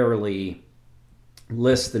unfairly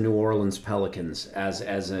list the New Orleans Pelicans as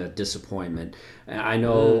a disappointment. I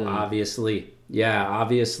know, obviously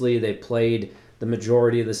they played the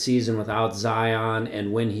majority of the season without Zion,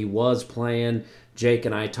 and when he was playing, Jake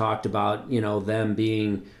and I talked about them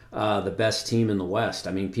being the best team in the West.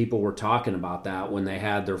 I mean, people were talking about that when they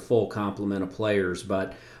had their full complement of players,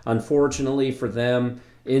 but unfortunately for them,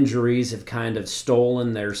 injuries have kind of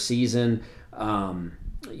stolen their season. And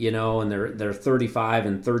they're 35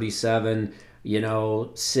 and 37.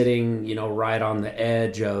 Sitting, right on the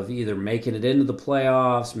edge of either making it into the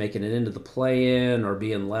playoffs, making it into the play-in, or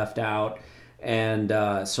being left out. And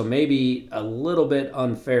so maybe a little bit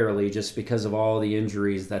unfairly, just because of all the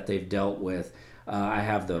injuries that they've dealt with, I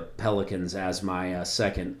have the Pelicans as my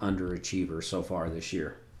second underachiever so far this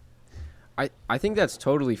year. I think that's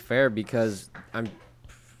totally fair because I'm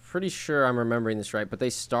pretty sure I'm remembering this right, but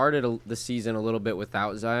they started the season a little bit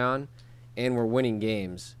without Zion and were winning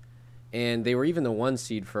games. And they were even the 1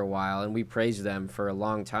 seed for a while, and we praised them for a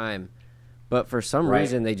long time. But for some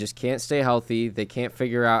reason, they just can't stay healthy. They can't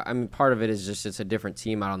figure out – I mean, part of it is just it's a different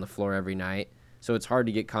team out on the floor every night. So it's hard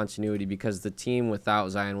to get continuity because the team without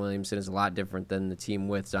Zion Williamson is a lot different than the team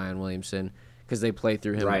with Zion Williamson because they play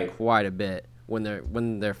through him quite a bit when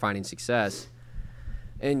they're finding success.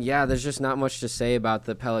 And, yeah, there's just not much to say about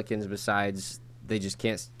the Pelicans besides they just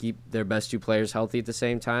can't keep their best two players healthy at the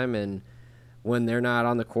same time. And when they're not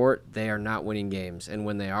on the court, they are not winning games. And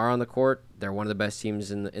when they are on the court, they're one of the best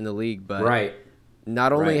teams in the league. But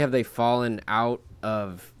not only have they fallen out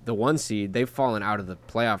of the 1 seed, they've fallen out of the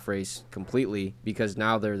playoff race completely because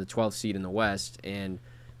now they're the 12th seed in the West, and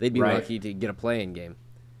they'd be lucky to get a play-in game.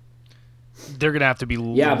 They're going to have to be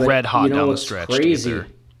red hot down the stretch crazy. to get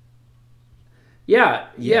there.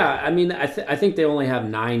 Yeah. I mean, I think they only have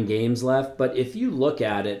 9 games left, but if you look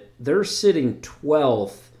at it, they're sitting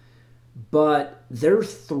 12th, but they're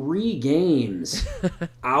 3 games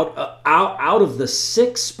out of the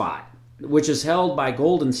 6th spot, which is held by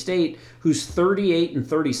Golden State, who's 38 and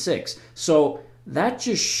 36. So that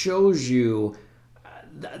just shows you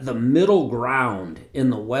the middle ground in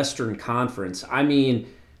the Western Conference. I mean,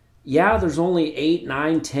 yeah, there's only 8,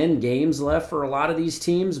 9, 10 games left for a lot of these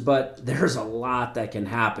teams, but there's a lot that can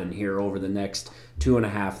happen here over the next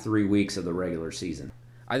 2.5, 3 weeks of the regular season.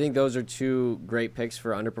 I think those are 2 great picks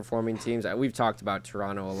for underperforming teams. We've talked about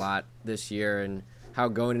Toronto a lot this year and how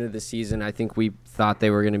going into the season, I think we thought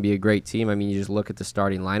they were going to be a great team. I mean, you just look at the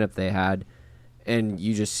starting lineup they had, and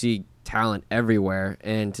you just see talent everywhere.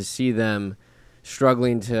 And to see them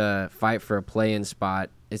struggling to fight for a play-in spot,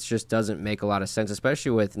 it just doesn't make a lot of sense,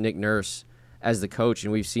 especially with Nick Nurse as the coach.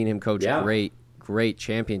 And we've seen him coach great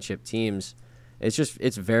championship teams.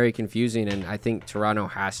 It's very confusing, and I think Toronto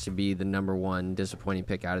has to be the number 1 disappointing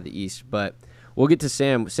pick out of the East. But we'll get to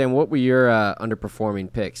Sam. Sam, what were your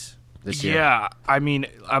underperforming picks this year? Yeah, I mean,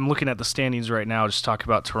 I'm looking at the standings right now, just talking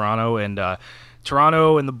about Toronto, and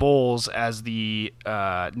Toronto and the Bulls, as the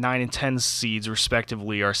 9 and 10 seeds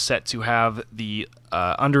respectively, are set to have the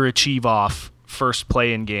underachieve off first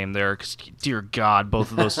play-in game there, because dear God, both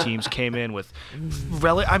of those teams came in with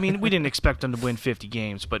I mean, we didn't expect them to win 50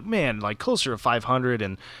 games, but man, like closer to 500,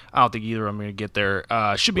 and I don't think either of them are going to get there.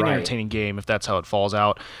 Should be an entertaining game if that's how it falls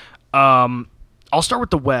out. I'll start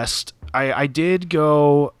with the West. I did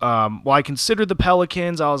go, I considered the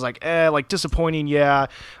Pelicans. I was like, disappointing, yeah.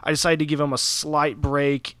 I decided to give them a slight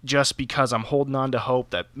break just because I'm holding on to hope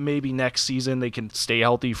that maybe next season they can stay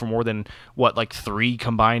healthy for more than, 3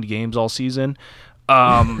 combined games all season.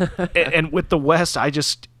 And with the West, I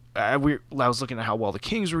was looking at how well the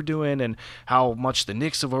Kings were doing and how much the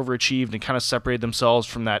Knicks have overachieved and kind of separated themselves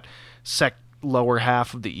from that lower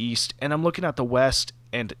half of the East. And I'm looking at the West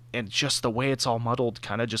and just the way it's all muddled,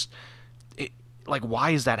 kind of just... why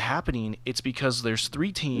is that happening? It's because there's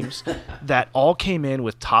 3 teams that all came in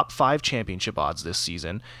with top 5 championship odds this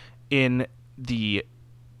season in the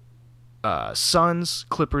Suns,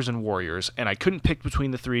 Clippers, and Warriors. And I couldn't pick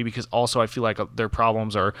between the 3 because also I feel like their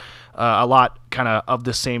problems are a lot kind of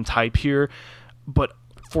the same type here. But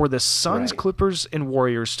for the Suns, Clippers, and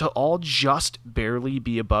Warriors to all just barely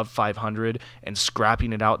be above 500 and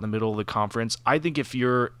scrapping it out in the middle of the conference, I think if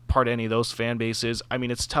you're part of any of those fan bases, I mean,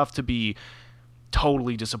 it's tough to be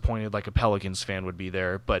totally disappointed like a Pelicans fan would be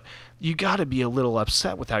there, but you got to be a little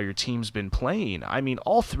upset with how your team's been playing. I mean,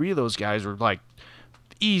 all 3 of those guys were like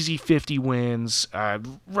easy 50 wins,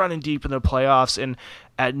 running deep in the playoffs, and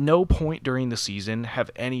at no point during the season have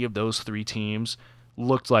any of those 3 teams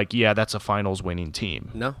looked like, yeah, that's a finals winning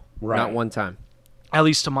team. No, not one time. At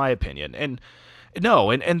least to my opinion. And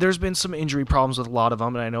there's been some injury problems with a lot of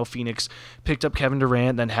them, and I know Phoenix picked up Kevin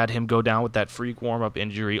Durant, then had him go down with that freak warm-up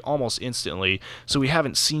injury almost instantly, so we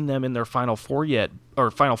haven't seen them in their final form yet,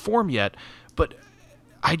 but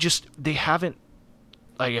they haven't,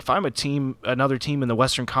 if I'm another team in the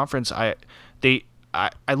Western Conference, I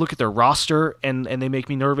look at their roster and they make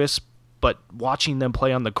me nervous, but watching them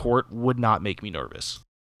play on the court would not make me nervous.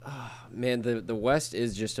 Man, the West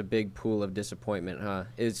is just a big pool of disappointment, huh?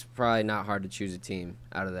 It's probably not hard to choose a team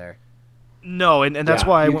out of there. No, and that's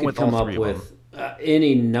why I went with all 3 of them. You could come up with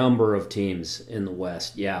any number of teams in the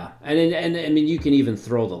West, yeah. And I mean, you can even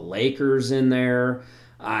throw the Lakers in there.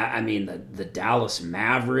 I mean, the Dallas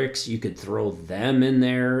Mavericks, you could throw them in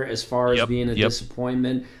there as far as being a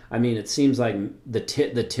disappointment. I mean, it seems like the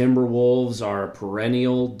Timberwolves are a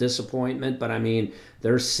perennial disappointment, but I mean,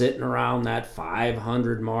 they're sitting around that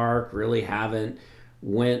 500 mark, really haven't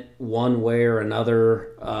went one way or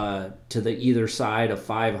another to the either side of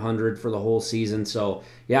 500 for the whole season. So,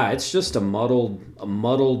 yeah, it's just a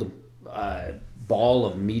muddled ball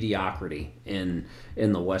of mediocrity in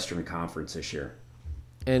the Western Conference this year.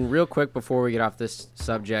 And real quick before we get off this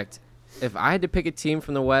subject, if I had to pick a team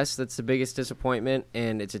from the West that's the biggest disappointment,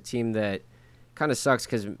 and it's a team that kind of sucks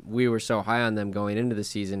because we were so high on them going into the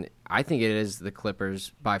season, I think it is the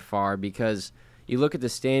Clippers by far, because you look at the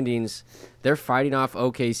standings, they're fighting off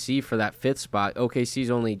OKC for that 5th spot.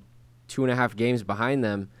 OKC's only 2.5 games behind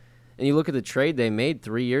them. And you look at the trade they made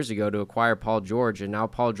 3 years ago to acquire Paul George, and now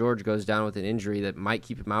Paul George goes down with an injury that might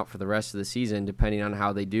keep him out for the rest of the season, depending on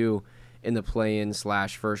how they do in the play-in /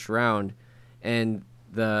 first round. And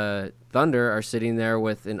the Thunder are sitting there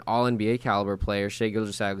with an all-NBA caliber player, Shai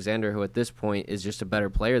Gilgeous-Alexander, who at this point is just a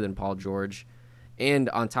better player than Paul George. And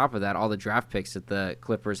on top of that, all the draft picks that the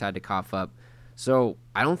Clippers had to cough up. So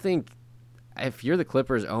I don't think, if you're the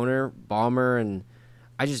Clippers owner, Ballmer, and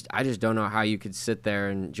I just don't know how you could sit there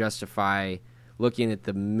and justify looking at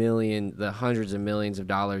the hundreds of millions of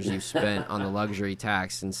dollars you spent on the luxury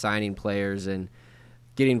tax and signing players and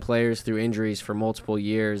getting players through injuries for multiple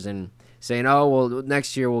years and saying, oh, well,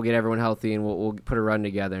 next year we'll get everyone healthy and we'll put a run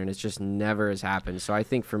together, and it's just never has happened. So I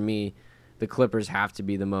think for me, the Clippers have to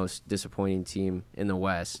be the most disappointing team in the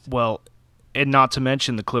West. Well, and not to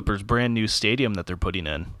mention the Clippers' brand new stadium that they're putting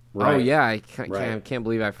in. Right. Oh, yeah, I can't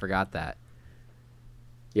believe I forgot that.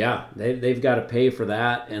 Yeah, they've got to pay for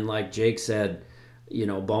that, and like Jake said,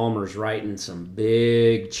 Ballmer's writing some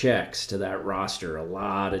big checks to that roster. A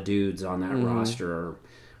lot of dudes on that roster are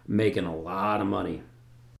making a lot of money.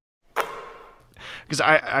 Because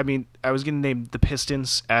I mean, I was going to name the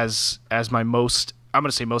Pistons as my most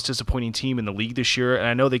disappointing team in the league this year, and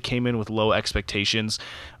I know they came in with low expectations.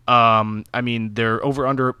 I mean, they're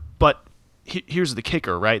over-under, but here's the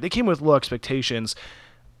kicker, right? They came with low expectations.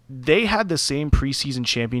 They had the same preseason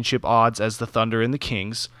championship odds as the Thunder and the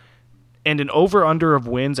Kings, and an over-under of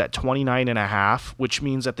wins at 29.5, which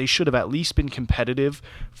means that they should have at least been competitive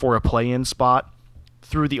for a play-in spot.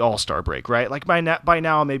 through the All-Star break, right? Like by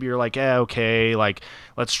now, maybe you're like, okay, like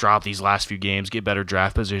let's drop these last few games, get better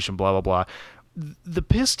draft position, blah blah blah. The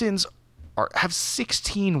Pistons have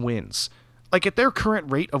 16 wins. Like at their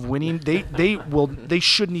current rate of winning, they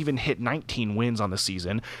shouldn't even hit 19 wins on the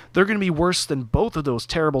season. They're going to be worse than both of those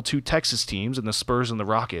terrible two Texas teams, and the Spurs and the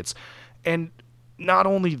Rockets. And not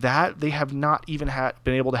only that, they have not even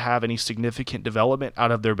been able to have any significant development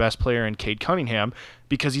out of their best player in Cade Cunningham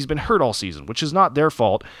because he's been hurt all season, which is not their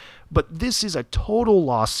fault. But this is a total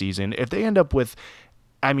loss season. If they end up with,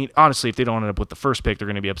 I mean, honestly, if they don't end up with the first pick, they're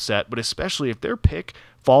going to be upset. But especially if their pick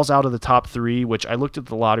falls out of the top 3, which I looked at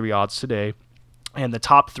the lottery odds today, and the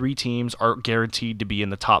top 3 teams are guaranteed to be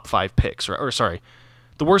in the top 5 picks. Or sorry,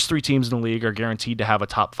 the worst 3 teams in the league are guaranteed to have a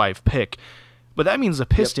top 5 pick. But that means the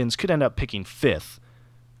Pistons could end up picking 5th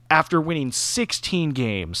after winning 16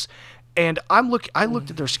 games. And I looked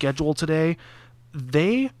at their schedule today.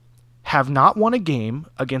 They have not won a game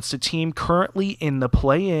against a team currently in the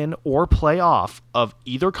play-in or play-off of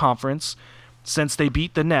either conference since they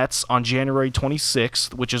beat the Nets on January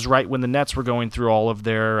 26th, which is right when the Nets were going through all of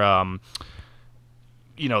their, their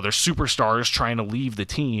superstars trying to leave the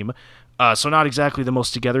team. So not exactly the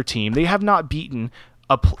most together team. They have not beaten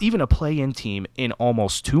even a play-in team in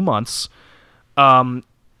almost 2 months.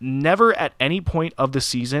 Never at any point of the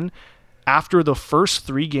season after the first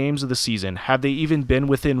 3 games of the season have they even been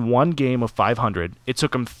within 1 game of 500. It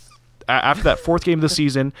took them after that 4th game of the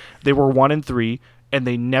season, they were 1-3, and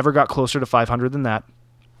they never got closer to 500 than that.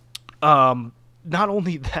 Not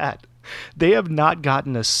only that, they have not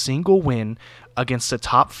gotten a single win against a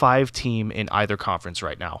top 5 team in either conference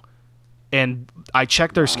right now. And I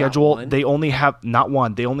checked their schedule. They only have not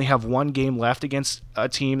one. They only have 1 game left against a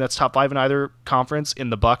team that's top 5 in either conference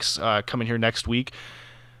in the Bucks coming here next week.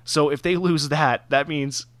 So if they lose that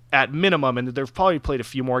means at minimum, and they've probably played a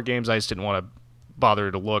few more games. I just didn't want to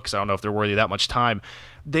bother to look because I don't know if they're worthy of that much time.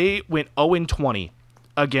 They went 0-20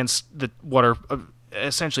 against what are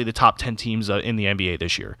essentially the top 10 teams in the NBA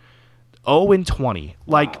this year. 0-20.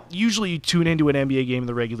 Like, usually you tune into an NBA game in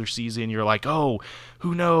the regular season, you're like, oh,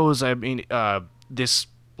 who knows? I mean, the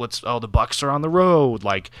Bucks are on the road.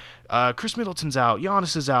 Like, Chris Middleton's out,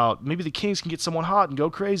 Giannis is out. Maybe the Kings can get someone hot and go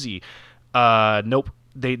crazy. Nope.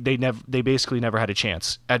 They basically never had a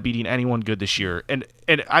chance at beating anyone good this year. And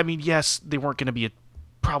I mean, yes, they weren't going to be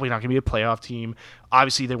probably not going to be a playoff team.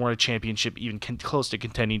 Obviously, they weren't a championship, even close to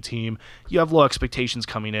contending team. You have low expectations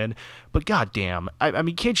coming in, but goddamn, I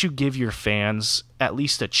mean, can't you give your fans at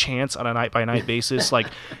least a chance on a night-by-night basis? Like,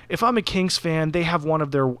 if I'm a Kings fan, they have one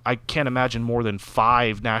of their, I can't imagine more than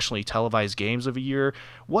 5 nationally televised games of a year.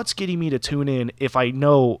 What's getting me to tune in if I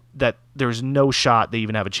know that there's no shot they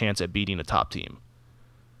even have a chance at beating a top team?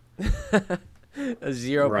 A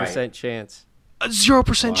 0% chance. A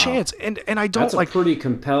 0% chance, and I don't That's like. a pretty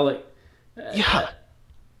compelling. Yeah,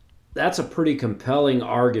 that's a pretty compelling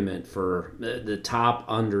argument for the top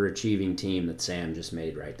underachieving team that Sam just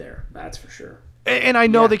made right there. That's for sure. And I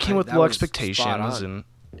know they came with that low was expectations, spot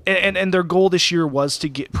and their goal this year was to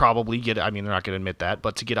get. I mean, they're not going to admit that,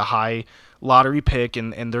 but to get a high lottery pick,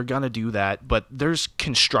 and they're going to do that. But there's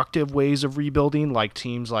constructive ways of rebuilding, like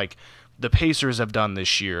teams like the Pacers have done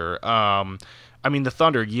this year. I mean, the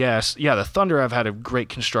Thunder, yes. Yeah, the Thunder have had a great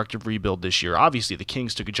constructive rebuild this year. Obviously, the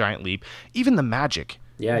Kings took a giant leap. Even the Magic.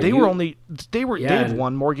 Yeah, they've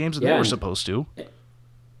won more games than they were supposed to.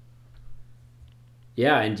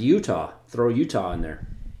 Yeah, and Utah. Throw Utah in there.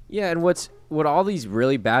 Yeah, and what all these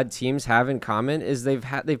really bad teams have in common is they've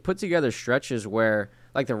put together stretches where,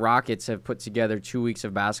 like the Rockets have put together 2 weeks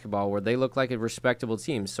of basketball where they look like a respectable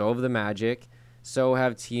team. So have the Magic. So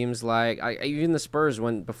have teams like even the Spurs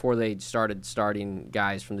before they started starting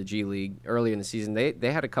guys from the G League early in the season.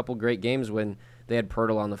 They had a couple great games when they had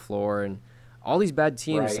Pirtle on the floor, and all these bad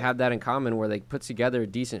teams have that in common where they put together a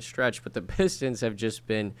decent stretch. But the Pistons have just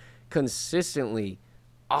been consistently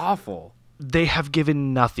awful. They have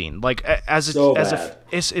given nothing. Like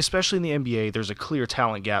especially in the NBA, there's a clear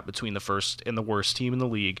talent gap between the first and the worst team in the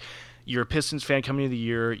league. You're a Pistons fan coming into the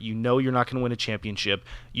year. You know you're not going to win a championship.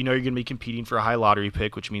 You know you're going to be competing for a high lottery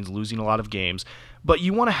pick, which means losing a lot of games. But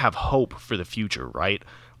you want to have hope for the future, right?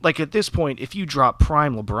 Like at this point, if you drop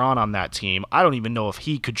prime LeBron on that team, I don't even know if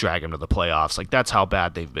he could drag them to the playoffs. Like that's how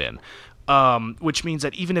bad they've been. Which means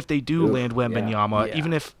that even if they do land Wembanyama,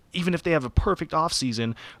 even if they have a perfect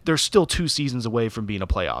offseason, they're still 2 seasons away from being a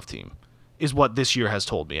playoff team, is what this year has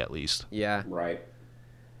told me at least. Yeah. Right.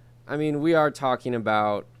 I mean, we are talking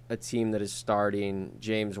about a team that is starting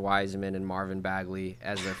James Wiseman and Marvin Bagley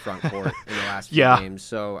as their front court in the last few games.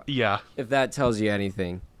 So if that tells you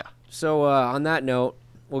anything. So on that note,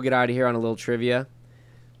 we'll get out of here on a little trivia.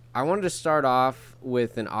 I wanted to start off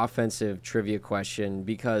with an offensive trivia question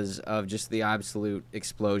because of just the absolute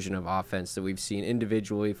explosion of offense that we've seen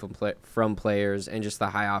individually from players and just the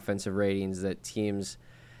high offensive ratings that teams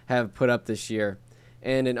have put up this year.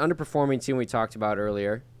 And an underperforming team we talked about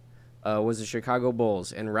earlier was the Chicago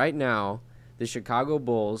Bulls. And right now, the Chicago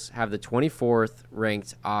Bulls have the 24th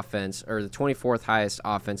ranked offense, or the 24th highest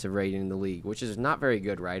offensive rating in the league, which is not very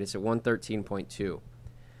good, right? It's at 113.2.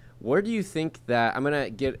 Where do you think that – I'm going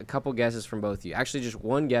to get a couple guesses from both of you. Actually, just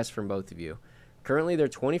one guess from both of you. Currently, they're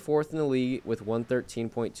 24th in the league with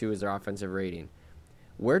 113.2 as their offensive rating.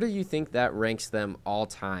 Where do you think that ranks them all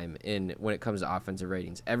time when it comes to offensive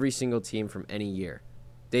ratings? Every single team from any year.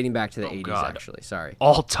 Dating back to the 80s, God. actually. Sorry.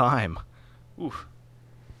 All time. Oof.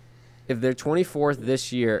 If they're 24th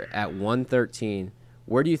this year at 113,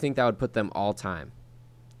 where do you think that would put them all time?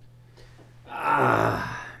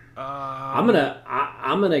 I'm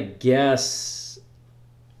gonna guess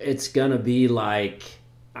it's gonna be like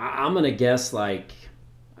I'm gonna guess like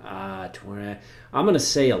 20. I'm gonna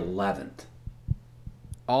say 11th.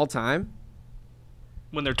 All time?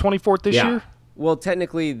 When they're 24th this year? Well,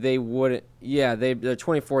 technically they wouldn't. Yeah, they're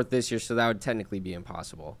 24th this year, so that would technically be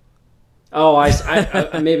impossible. Oh,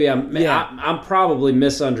 maybe I'm Yeah. I'm probably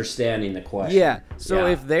misunderstanding the question. Yeah. So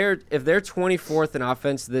Yeah. if they're 24th in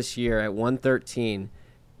offense this year at 113,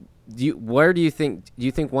 do you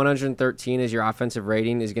think 113 as your offensive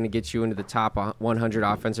rating is going to get you into the top 100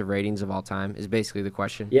 offensive ratings of all time? Is basically the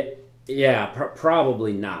question. Yeah,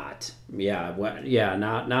 probably not. Yeah,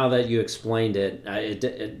 Now that you explained it,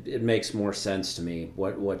 it makes more sense to me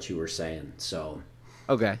what you were saying. So.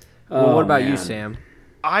 Okay. Well, what about you, man. Sam?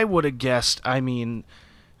 I would have guessed,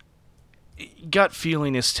 gut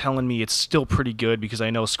feeling is telling me it's still pretty good because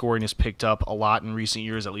I know scoring has picked up a lot in recent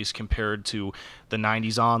years, at least compared to the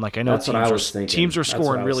 90s on. Like I know That's what I was thinking. teams are That's what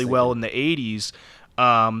scoring I was really well in the 80s,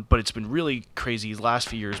 but it's been really crazy these last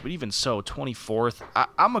few years. But even so, 24th,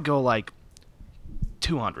 I'm going to go like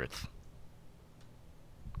 200th.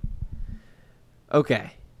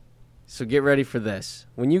 Okay. So get ready for this.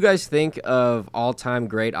 When you guys think of all-time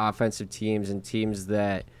great offensive teams and teams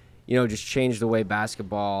that, just changed the way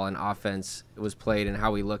basketball and offense was played and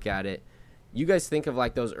how we look at it, you guys think of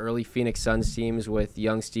like those early Phoenix Suns teams with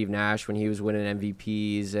young Steve Nash when he was winning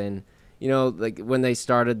MVPs and, like when they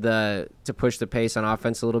started to push the pace on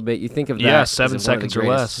offense a little bit. You think of that as 7 one of the seconds or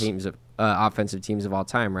greatest less. teams of offensive teams of all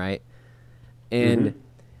time, right? And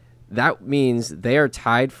that means they are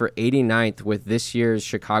tied for 89th with this year's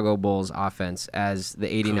Chicago Bulls offense as the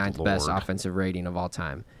 89th best offensive rating of all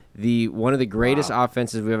time. One of the greatest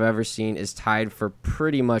offenses we've ever seen is tied for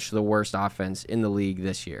pretty much the worst offense in the league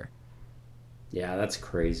this year. Yeah, that's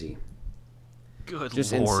crazy. Good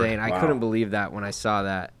Just Lord. insane. I couldn't believe that when I saw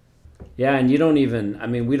that. Yeah, and we don't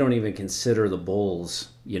even consider the Bulls,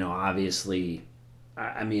 obviously,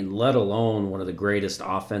 let alone one of the greatest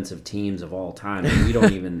offensive teams of all time. We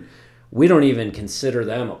don't even consider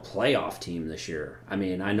them a playoff team this year. I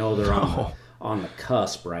know they're on the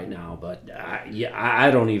cusp right now, but I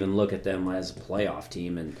don't even look at them as a playoff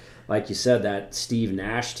team. And like you said, that Steve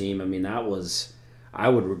Nash team, I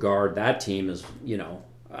would regard that team as,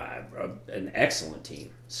 an excellent team.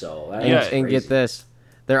 So that's And crazy. get this.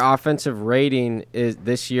 Their offensive rating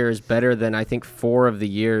this year is better than I think 4 of the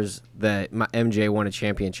years that MJ won a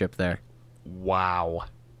championship there. Wow.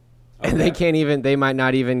 And they might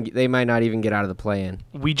not even get out of the play-in.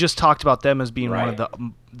 We just talked about them as being one Right.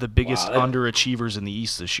 of the biggest Wow, underachievers in the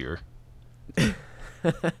East this year. They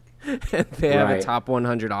have a Right. top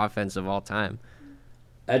 100 offense of all time.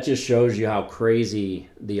 That just shows you how crazy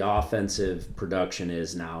the offensive production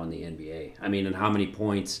is now in the NBA. And how many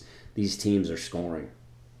points these teams are scoring.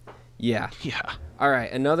 Yeah. Yeah. All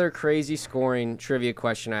right, another crazy scoring trivia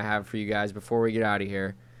question I have for you guys before we get out of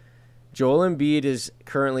here. Joel Embiid is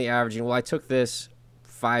currently averaging, well, I took this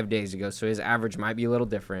 5 days ago, so his average might be a little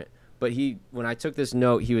different. But when I took this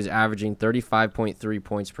note, he was averaging 35.3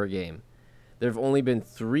 points per game. There have only been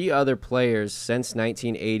 3 other players since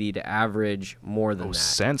 1980 to average more than that.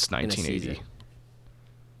 Since in a 1980. season.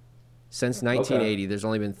 Since 1980, there's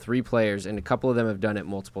only been 3 players, and a couple of them have done it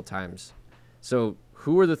multiple times. So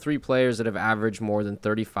who are the 3 players that have averaged more than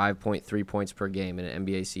 35.3 points per game in an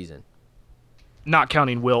NBA season? Not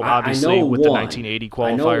counting Will, I obviously, know with the one. 1980 I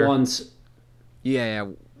qualifier. know one's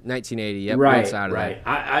 1980. Yep, right. Will's out of Right.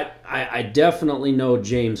 that. I definitely know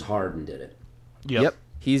James Harden did it. Yep.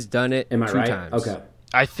 He's done it Am I 2 right? times. Okay.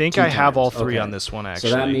 I think 2 I have all times. 3 Okay. on this one, actually.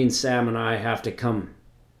 So that means Sam and I have to come.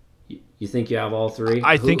 You think you have all 3?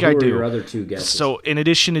 I think who I are do. your other 2 guesses? So in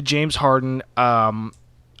addition to James Harden,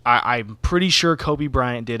 I'm pretty sure Kobe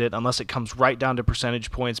Bryant did it, unless it comes right down to percentage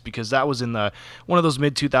points, because that was in one of those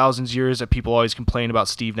mid-2000s years that people always complain about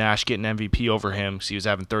Steve Nash getting MVP over him because he was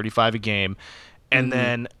having 35 a game. And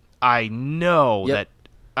then I know that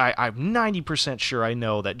I'm 90% sure I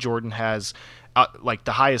know that Jordan has like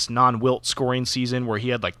the highest non-Wilt scoring season where he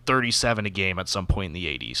had like 37 a game at some point in the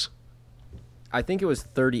 80s. I think it was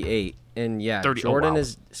 38. And yeah, 30, Jordan wow.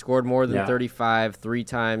 has scored more than Yeah. 35 3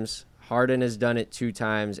 times. Harden has done it 2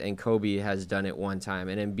 times, and Kobe has done it 1 time.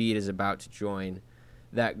 And Embiid is about to join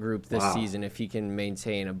that group this season if he can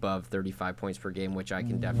maintain above 35 points per game, which I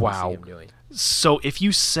can definitely see him doing. So if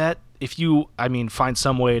you find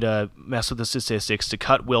some way to mess with the statistics to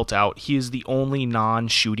cut Wilt out, he is the only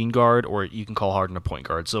non-shooting guard, or you can call Harden a point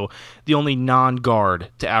guard. So the only non-guard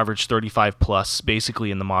to average 35 plus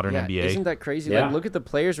basically in the modern NBA. Isn't that crazy? Yeah. Like, look at the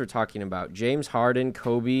players we're talking about. James Harden,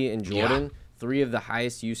 Kobe, and Jordan, 3 of the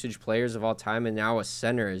highest usage players of all time, and now a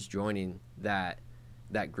center is joining that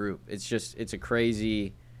group. It's a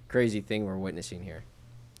crazy thing we're witnessing here.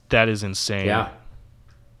 That is insane. Yeah.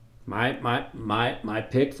 My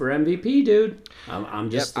pick for MVP, dude.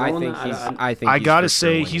 I'm just throwing I gotta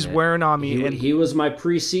say he's wearing on me, and he was my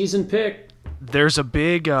preseason pick. there's a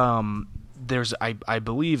big I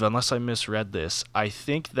believe, unless I misread this, I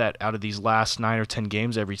think that out of these last 9 or 10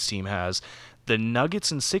 games every team has, the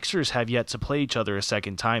Nuggets and Sixers have yet to play each other a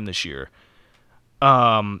second time this year.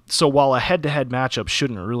 So while a head-to-head matchup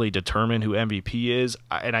shouldn't really determine who MVP is,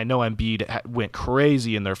 and I know Embiid went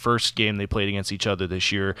crazy in their first game they played against each other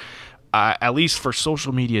this year, at least for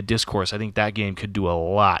social media discourse, I think that game could do a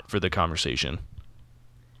lot for the conversation.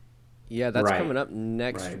 Yeah, that's Right. coming up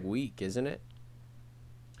next Right. week, isn't it?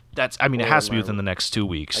 It has to be within the next 2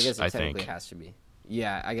 weeks, I guess it I technically think. has to be.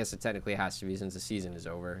 Yeah, I guess it technically has to be since the season is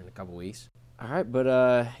over in a couple weeks. All right,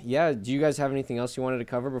 but yeah, do you guys have anything else you wanted to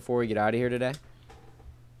cover before we get out of here today?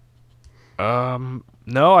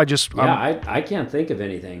 No, I just I can't think of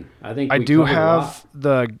anything. I think I we do covered a lot. have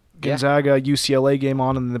the Gonzaga UCLA game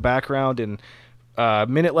on in the background, and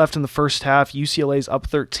minute left in the first half. UCLA's up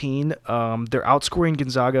 13. They're outscoring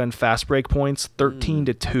Gonzaga in fast break points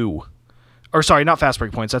 13-2. Or sorry, not fast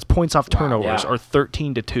break points. That's points off turnovers, yeah. or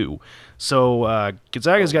 13-2. So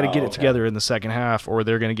Gonzaga's got to get it together in the second half, or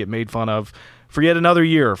they're going to get made fun of for yet another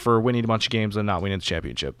year for winning a bunch of games and not winning the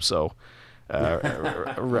championship. So Yeah,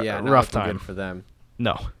 not rough looking time. good for them.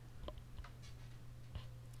 No.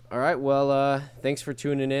 All right, well, thanks for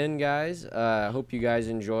tuning in, guys. Hope you guys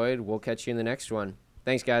enjoyed. We'll catch you in the next one.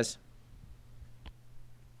 Thanks, guys.